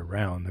bantered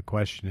around, the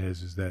question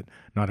is that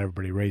not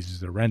everybody raises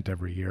their rent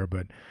every year,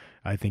 but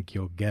I think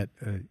you'll get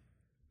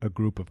a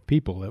group of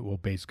people that will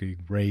basically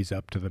raise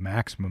up to the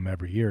maximum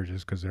every year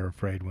just because they're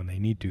afraid when they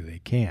need to, they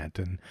can't.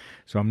 And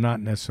so I'm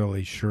not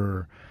necessarily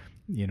sure,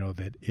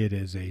 that it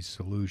is a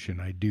solution.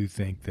 I do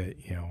think that,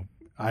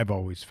 I've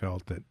always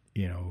felt that,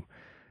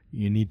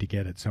 you need to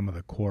get at some of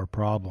the core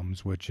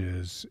problems, which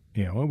is,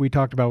 we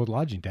talked about with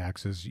lodging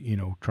taxes,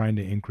 trying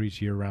to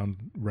increase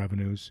year-round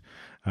revenues.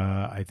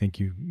 I think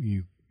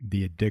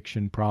the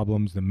addiction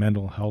problems, the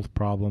mental health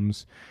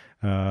problems,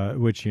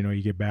 which,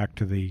 you get back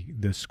to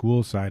the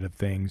school side of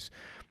things.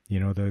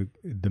 The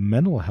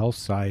mental health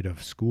side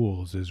of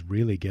schools is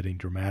really getting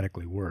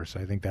dramatically worse.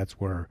 I think that's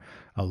where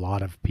a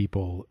lot of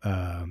people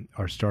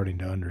are starting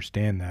to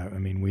understand that. I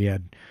mean, we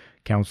had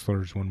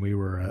counselors when we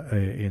were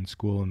in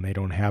school, and they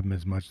don't have them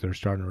as much. They're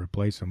starting to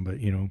replace them. But,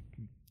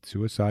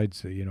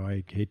 suicides,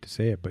 I hate to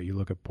say it, but you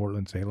look at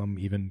Portland, Salem,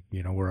 even,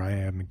 where I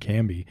am in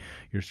Canby,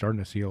 you're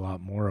starting to see a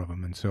lot more of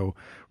them. And so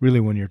really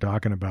when you're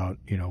talking about,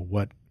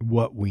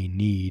 what we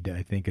need,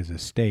 I think as a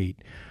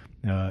state,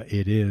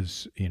 it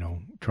is,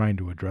 trying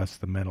to address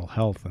the mental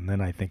health. And then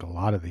I think a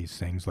lot of these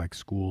things like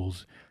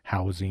schools,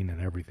 housing,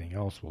 and everything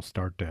else will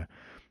start to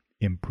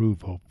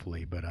improve,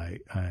 hopefully. But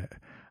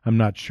I'm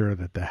not sure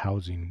that the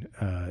housing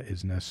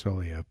is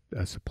necessarily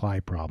a supply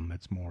problem.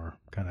 It's more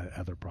kind of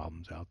other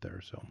problems out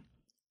there. So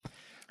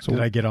did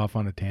I get off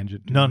on a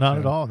tangent? No, not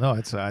at all. No,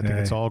 I think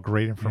it's all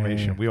great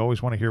information. We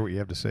always want to hear what you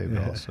have to say,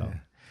 Bill. So.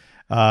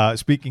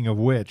 Speaking of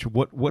which,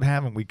 what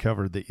haven't we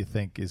covered that you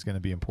think is going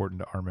to be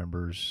important to our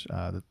members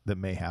that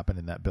may happen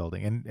in that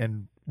building?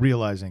 And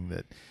realizing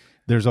that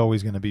there's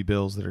always going to be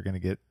bills that are going to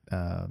get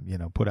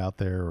put out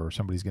there, or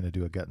somebody's going to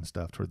do a gut and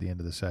stuff toward the end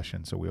of the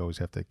session. So we always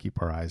have to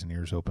keep our eyes and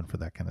ears open for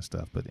that kind of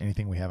stuff. But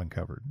anything we haven't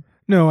covered?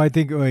 No, I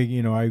think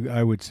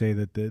I would say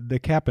that the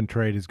cap and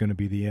trade is going to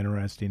be the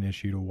interesting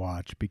issue to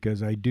watch,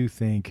 because I do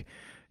think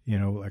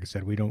like I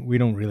said, we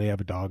don't really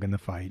have a dog in the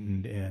fight,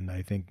 and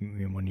I think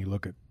when you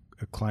look at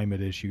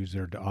climate issues,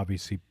 they're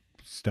obviously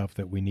stuff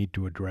that we need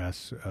to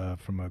address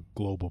from a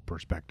global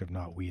perspective,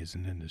 not we as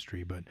an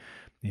industry, but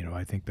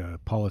I think the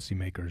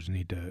policymakers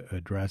need to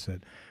address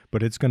it.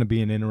 But it's going to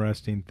be an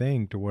interesting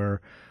thing to where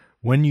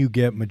when you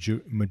get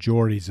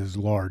majorities as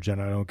large,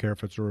 and I don't care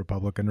if it's a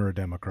Republican or a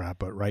Democrat,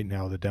 but right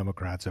now the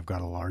Democrats have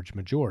got a large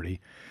majority,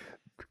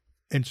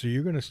 and so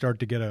you're going to start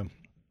to get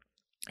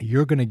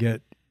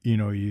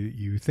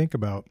you think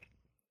about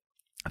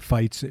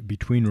fights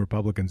between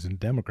Republicans and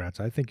Democrats.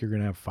 I think you're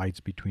going to have fights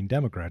between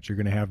Democrats. You're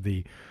going to have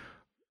the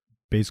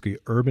basically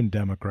urban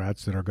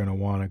Democrats that are going to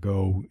want to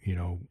go,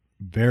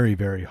 very,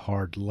 very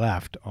hard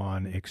left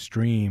on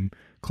extreme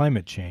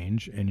climate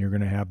change. And you're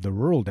going to have the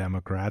rural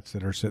Democrats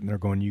that are sitting there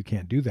going, you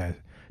can't do that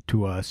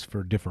to us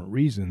for different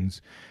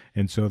reasons.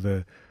 And so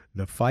the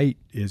fight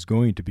is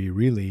going to be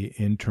really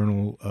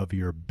internal of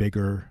your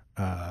bigger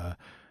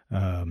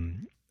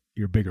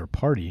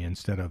party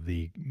instead of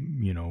the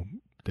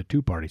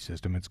two-party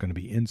system. It's going to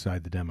be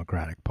inside the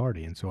Democratic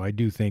Party. And so I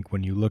do think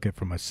when you look at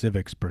from a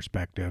civics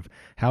perspective,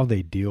 how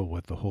they deal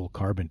with the whole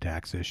carbon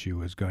tax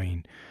issue is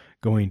going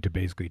to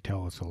basically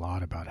tell us a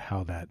lot about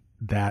how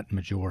that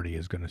majority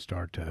is going to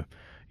start to,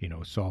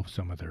 solve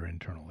some of their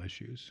internal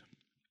issues.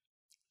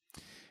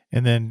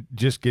 And then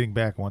just getting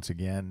back once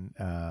again,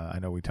 I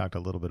know we talked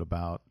a little bit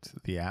about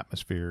the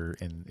atmosphere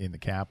in the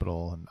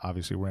Capitol, and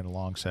obviously we're in a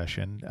long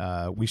session.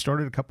 We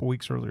started a couple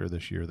weeks earlier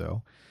this year,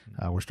 though.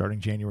 We're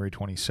starting January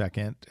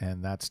 22nd,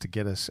 and that's to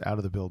get us out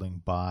of the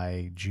building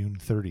by June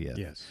 30th.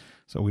 Yes.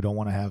 So we don't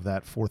want to have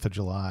that 4th of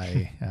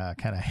July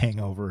kind of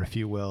hangover, if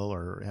you will,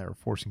 or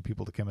forcing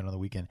people to come in on the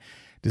weekend.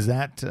 Does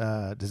that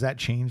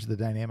change the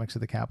dynamics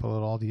of the Capitol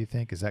at all, do you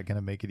think? Is that going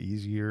to make it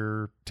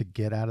easier to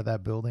get out of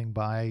that building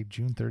by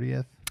June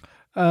 30th?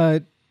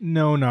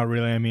 No, not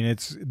really. I mean,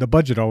 it's the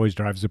budget always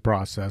drives the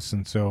process.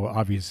 And so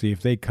obviously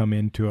if they come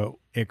into it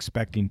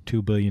expecting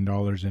 $2 billion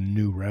in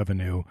new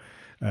revenue,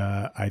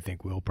 I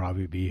think we'll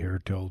probably be here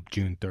till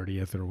June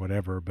 30th or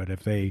whatever. But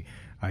if they,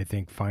 I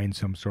think, find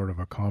some sort of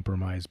a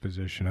compromise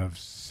position of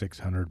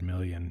 $600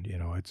 million,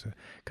 it's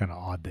kind of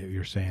odd that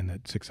you're saying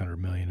that $600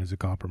 million is a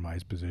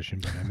compromise position.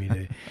 But I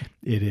mean,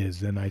 it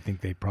is. Then I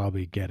think they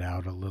probably get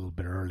out a little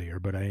bit earlier.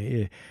 But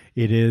it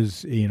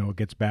is, it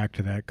gets back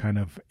to that kind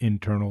of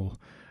internal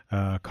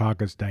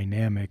caucus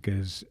dynamic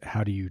is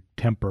how do you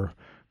temper,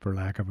 for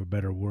lack of a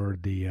better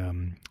word,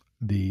 the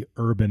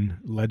urban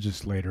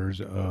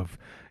legislators of,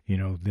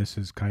 this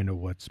is kind of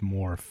what's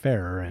more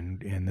fair,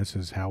 and this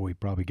is how we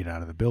probably get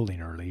out of the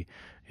building early,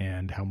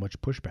 and how much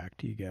pushback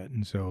do you get?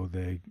 And so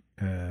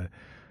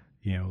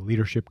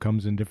leadership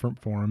comes in different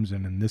forms,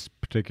 and in this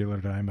particular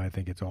time, I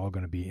think it's all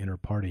going to be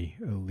inter-party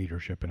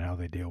leadership and how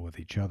they deal with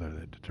each other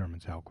that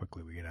determines how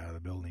quickly we get out of the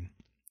building.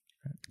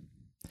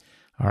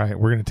 All right,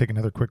 we're going to take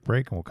another quick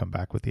break, and we'll come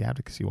back with the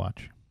Advocacy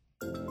Watch.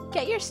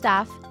 Get your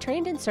staff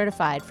trained and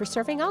certified for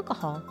serving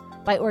alcohol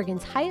by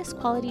Oregon's highest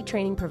quality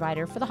training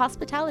provider for the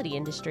hospitality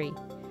industry.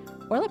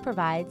 Orla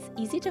provides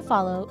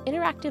easy-to-follow,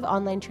 interactive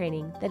online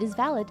training that is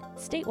valid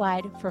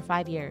statewide for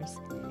 5 years.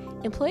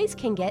 Employees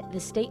can get the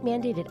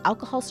state-mandated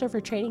alcohol server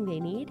training they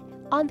need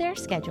on their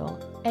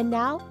schedule, and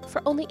now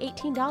for only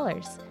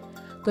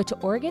 $18. Go to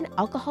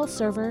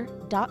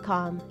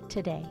OregonAlcoholServer.com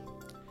today.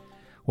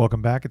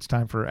 Welcome back. It's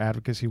time for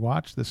Advocacy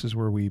Watch. This is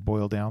where we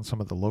boil down some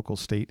of the local,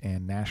 state,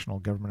 and national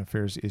government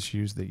affairs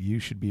issues that you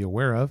should be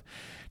aware of.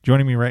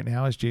 Joining me right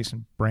now is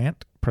Jason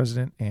Brandt,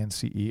 President and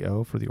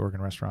CEO for the Oregon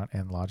Restaurant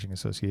and Lodging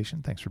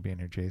Association. Thanks for being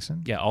here,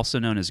 Jason. Yeah, also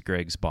known as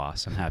Greg's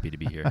boss. I'm happy to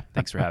be here.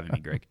 Thanks for having me,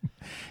 Greg.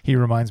 He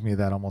reminds me of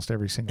that almost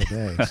every single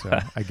day, so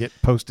I get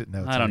Post-it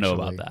notes. I don't know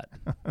about that.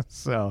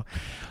 So,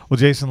 well,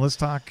 Jason, let's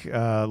talk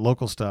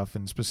local stuff,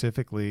 and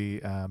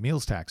specifically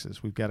meals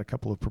taxes. We've got a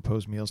couple of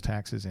proposed meals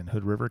taxes in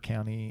Hood River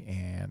County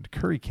and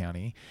Curry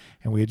County,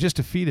 and we had just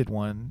defeated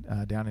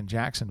one down in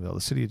Jacksonville,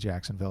 the city of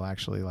Jacksonville,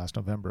 actually, last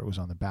November. It was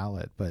on the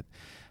ballot, but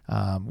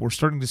we're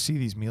starting to see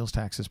these meals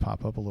taxes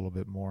pop up a little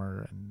bit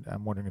more, and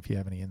I'm wondering if you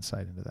have any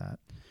insight into that.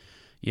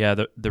 Yeah,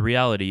 the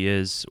reality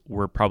is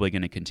we're probably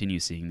going to continue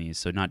seeing these.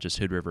 So not just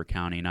Hood River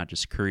County, not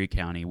just Curry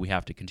County. We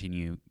have to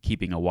continue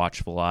keeping a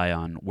watchful eye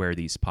on where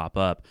these pop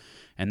up.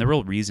 And the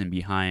real reason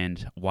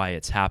behind why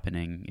it's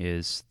happening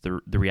is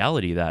the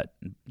reality that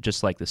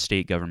just like the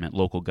state government,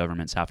 local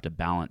governments have to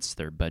balance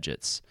their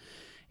budgets.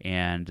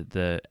 And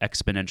the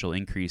exponential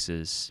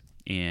increases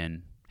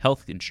in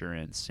health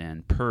insurance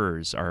and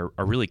PERS are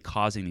really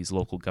causing these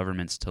local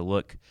governments to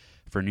look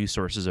for new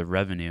sources of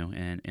revenue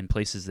and in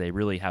places they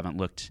really haven't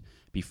looked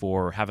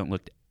before or haven't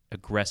looked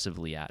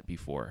aggressively at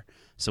before.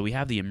 So we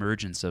have the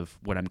emergence of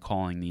what I'm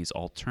calling these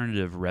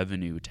alternative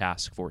revenue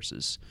task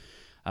forces,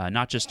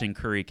 not just in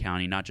Curry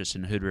County, not just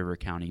in Hood River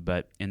County,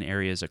 but in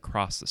areas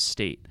across the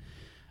state.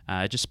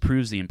 It just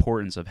proves the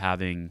importance of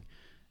having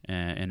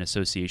an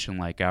association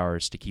like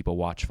ours to keep a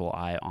watchful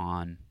eye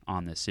on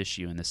this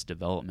issue and this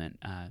development.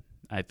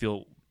 I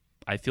feel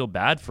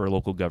bad for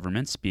local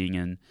governments being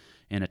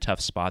in a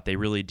tough spot. They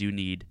really do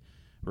need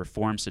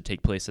reforms to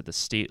take place at the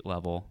state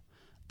level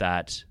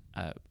that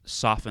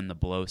soften the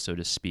blow, so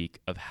to speak,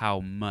 of how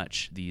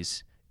much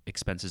these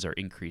expenses are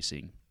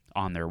increasing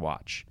on their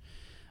watch.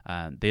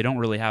 They don't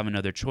really have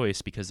another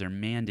choice because they're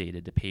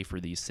mandated to pay for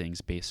these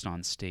things based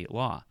on state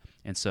law.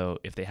 And so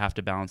if they have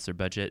to balance their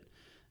budget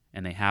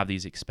and they have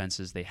these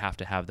expenses, they have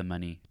to have the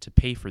money to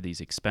pay for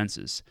these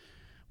expenses.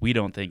 We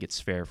don't think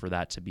it's fair for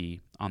that to be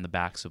on the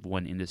backs of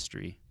one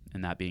industry,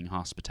 and that being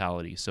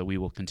hospitality. So we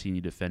will continue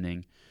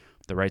defending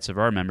the rights of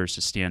our members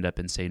to stand up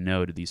and say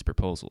no to these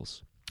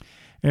proposals.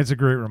 And it's a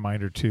great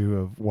reminder, too,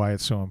 of why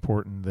it's so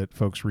important that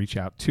folks reach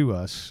out to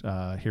us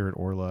here at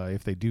Orla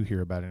if they do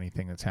hear about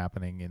anything that's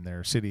happening in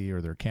their city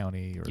or their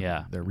county or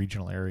their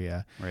regional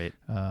area. Right.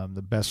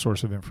 The best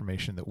source of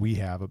information that we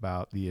have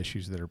about the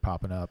issues that are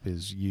popping up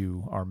is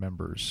you, our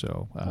members.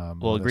 So,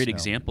 a great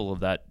example of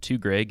that, too,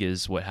 Greg,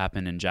 is what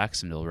happened in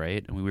Jacksonville,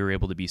 right? And we were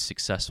able to be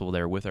successful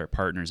there with our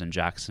partners in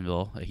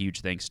Jacksonville. A huge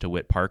thanks to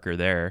Whit Parker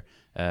there.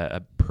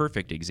 A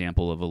perfect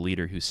example of a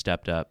leader who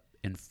stepped up,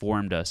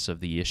 informed us of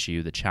the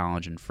issue, the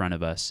challenge in front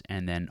of us,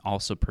 and then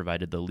also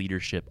provided the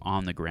leadership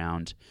on the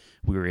ground.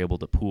 We were able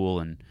to pool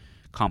and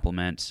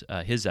complement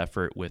his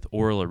effort with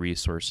Orla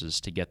resources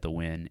to get the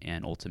win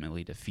and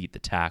ultimately defeat the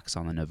tax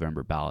on the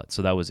November ballot.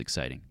 So that was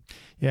exciting.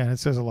 Yeah, and it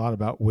says a lot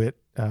about Whit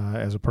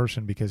as a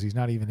person because he's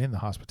not even in the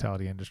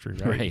hospitality industry,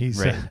 right?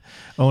 He's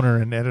owner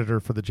and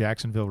editor for the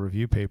Jacksonville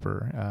Review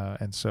paper.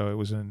 And so it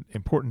was an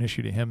important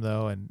issue to him,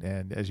 though.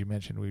 And as you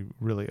mentioned, we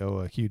really owe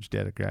a huge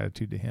debt of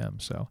gratitude to him.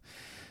 So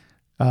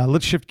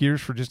let's shift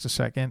gears for just a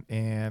second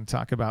and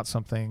talk about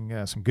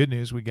something, some good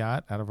news we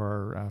got out of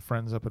our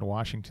friends up in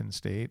Washington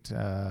State.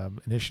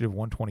 Initiative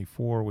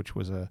 124, which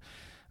was a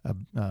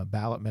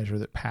ballot measure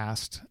that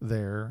passed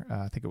there,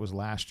 I think it was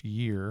last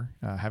year,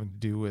 having to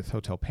do with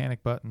hotel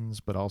panic buttons,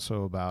 but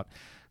also about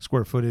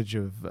square footage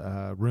of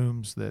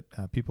rooms that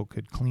people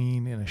could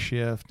clean in a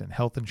shift and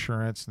health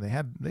insurance. And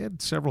they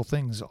had several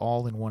things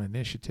all in one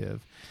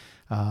initiative.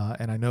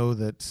 And I know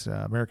that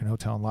American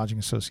Hotel and Lodging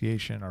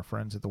Association, our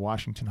friends at the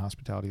Washington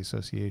Hospitality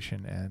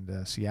Association,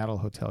 and Seattle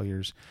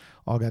Hoteliers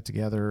all got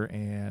together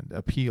and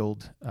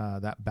appealed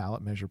that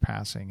ballot measure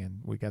passing,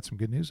 and we got some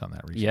good news on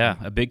that recently. Yeah,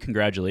 a big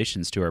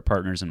congratulations to our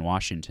partners in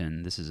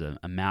Washington. This is a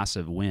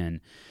massive win.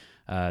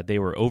 They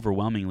were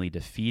overwhelmingly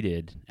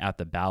defeated at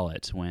the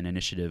ballot when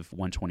Initiative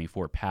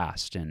 124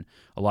 passed, and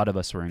a lot of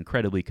us were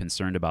incredibly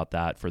concerned about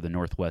that for the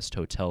Northwest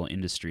hotel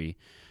industry.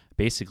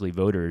 Basically,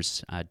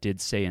 voters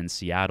did say in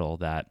Seattle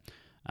that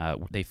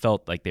they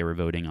felt like they were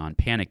voting on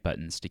panic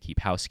buttons to keep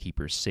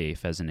housekeepers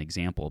safe, as an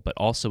example, but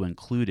also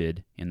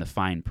included in the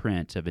fine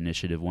print of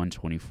Initiative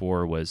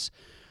 124 was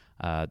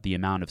the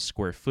amount of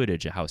square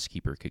footage a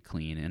housekeeper could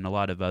clean and a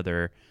lot of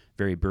other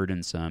very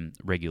burdensome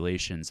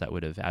regulations that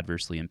would have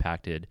adversely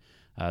impacted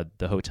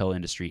the hotel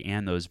industry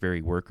and those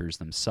very workers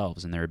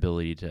themselves and their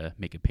ability to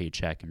make a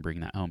paycheck and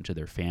bring that home to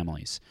their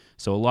families.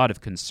 So a lot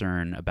of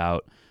concern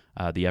about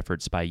the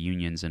efforts by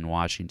unions in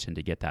Washington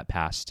to get that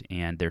passed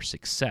and their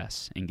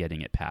success in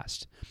getting it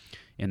passed.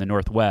 In the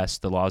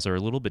Northwest, the laws are a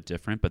little bit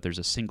different, but there's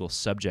a single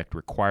subject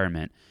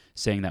requirement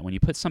saying that when you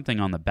put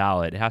something on the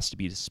ballot, it has to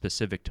be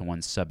specific to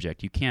one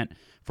subject. You can't,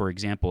 for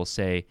example,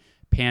 say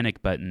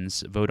panic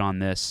buttons, vote on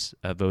this,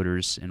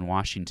 voters in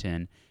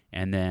Washington,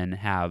 and then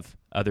have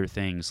other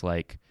things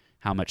like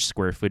how much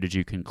square footage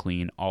you can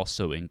clean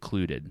also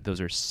included.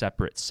 Those are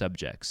separate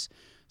subjects.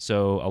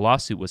 So a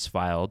lawsuit was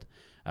filed,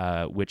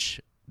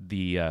 which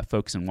the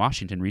folks in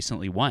Washington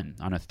recently won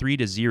on a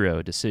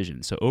 3-0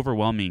 decision. So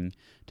overwhelming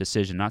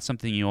decision, not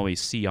something you always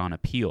see on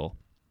appeal,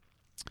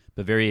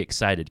 but very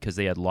excited because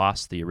they had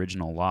lost the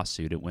original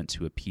lawsuit. It went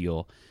to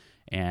appeal,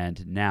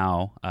 and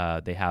now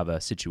they have a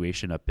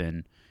situation up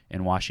in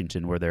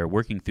Washington where they're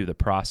working through the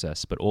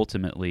process, but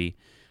ultimately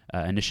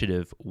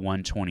Initiative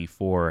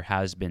 124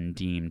 has been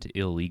deemed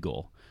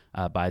illegal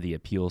by the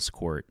appeals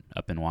court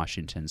up in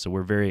Washington. So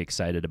we're very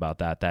excited about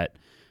that. That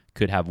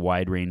could have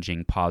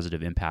wide-ranging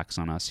positive impacts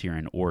on us here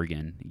in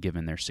Oregon,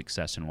 given their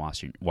success in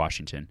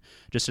Washington.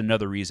 Just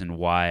another reason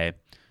why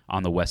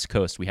on the West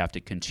Coast we have to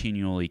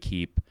continually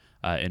keep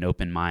an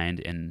open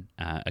mind and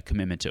a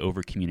commitment to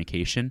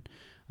over-communication,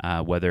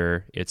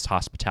 whether it's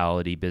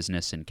hospitality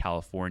business in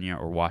California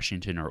or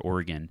Washington or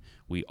Oregon.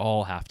 We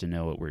all have to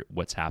know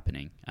what's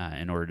happening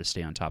in order to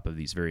stay on top of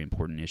these very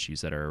important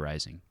issues that are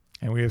arising.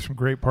 And we have some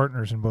great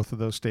partners in both of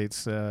those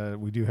states.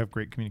 We do have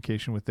great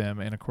communication with them,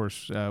 and of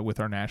course with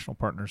our national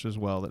partners as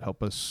well that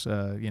help us,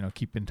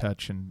 keep in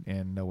touch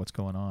and know what's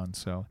going on.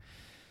 So,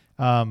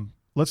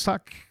 let's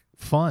talk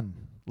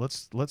fun.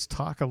 Let's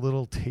talk a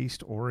little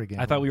Taste Oregon.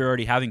 I thought we were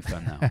already having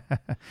fun now.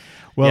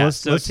 Well,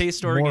 yeah, let's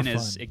Taste Oregon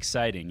is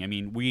exciting. I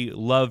mean, we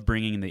love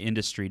bringing the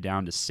industry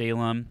down to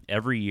Salem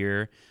every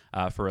year.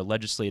 for a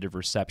legislative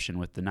reception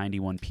with the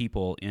 91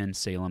 people in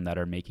Salem that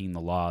are making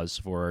the laws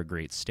for our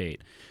great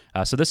state.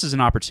 So this is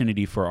an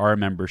opportunity for our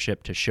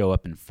membership to show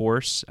up in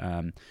force,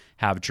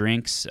 have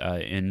drinks,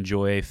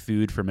 enjoy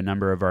food from a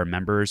number of our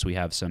members. We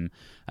have some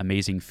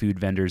amazing food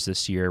vendors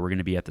this year. We're going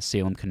to be at the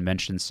Salem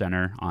Convention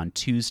Center on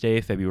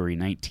Tuesday, February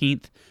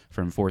 19th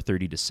from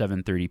 4:30 to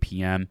 7:30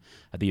 p.m.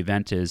 The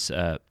event is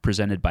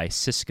presented by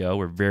Cisco.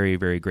 We're very,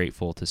 very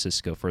grateful to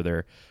Cisco for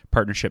their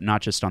partnership,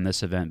 not just on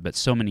this event, but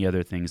so many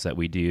other things that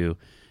we do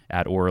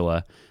at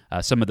Orla.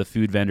 Some of the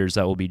food vendors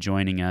that will be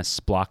joining us: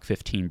 Block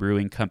 15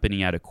 Brewing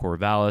Company out of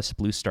Corvallis,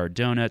 Blue Star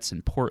Donuts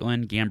in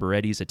Portland,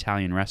 Gambaretti's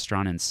Italian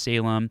Restaurant in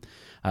Salem,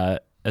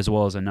 as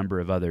well as a number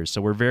of others.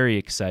 So we're very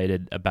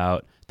excited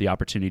about the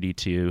opportunity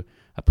to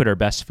put our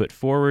best foot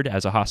forward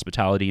as a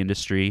hospitality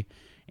industry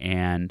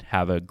and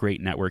have a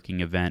great networking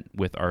event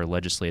with our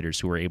legislators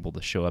who are able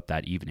to show up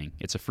that evening.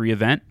 It's a free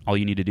event. All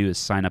you need to do is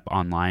sign up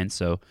online,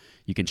 so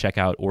you can check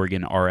out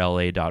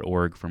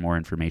OregonRLA.org for more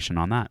information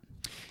on that.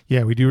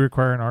 Yeah, we do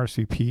require an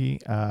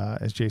RSVP,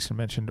 as Jason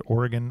mentioned,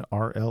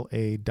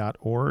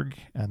 OregonRLA.org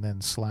and then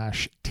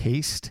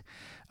 /taste.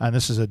 And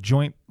this is a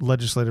joint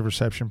legislative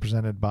reception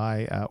presented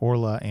by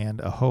Orla and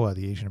AHOA,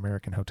 the Asian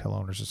American Hotel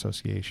Owners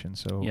Association.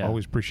 So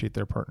always appreciate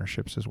their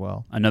partnerships as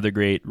well. Another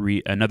great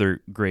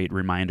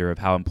reminder of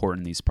how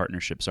important these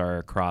partnerships are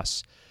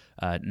across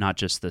not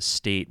just the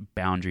state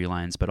boundary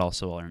lines, but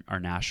also our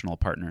national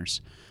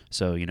partners.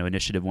 So,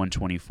 Initiative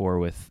 124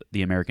 with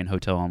the American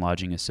Hotel and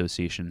Lodging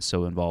Association,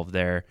 so involved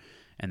there.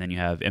 And then you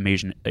have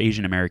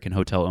Asian American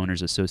Hotel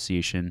Owners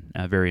Association,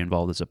 very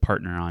involved as a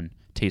partner on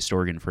Taste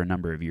Oregon for a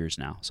number of years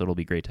now. So it'll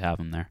be great to have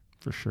them there.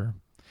 For sure.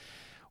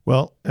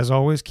 Well, as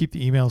always, keep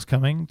the emails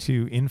coming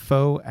to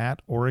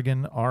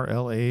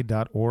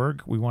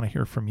info@OregonRLA.org. We want to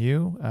hear from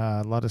you.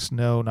 Let us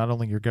know not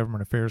only your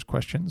government affairs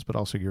questions, but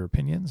also your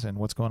opinions and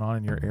what's going on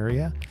in your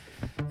area.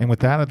 And with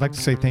that, I'd like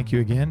to say thank you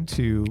again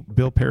to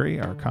Bill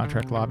Perry, our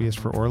contract lobbyist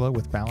for Orla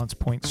with Balance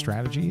Point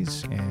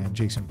Strategies, and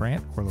Jason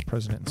Brandt, Orla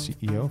President and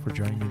CEO, for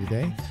joining me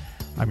today.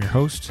 I'm your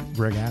host,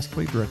 Greg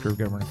Astley, Director of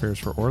Government Affairs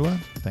for Orla.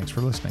 Thanks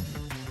for listening.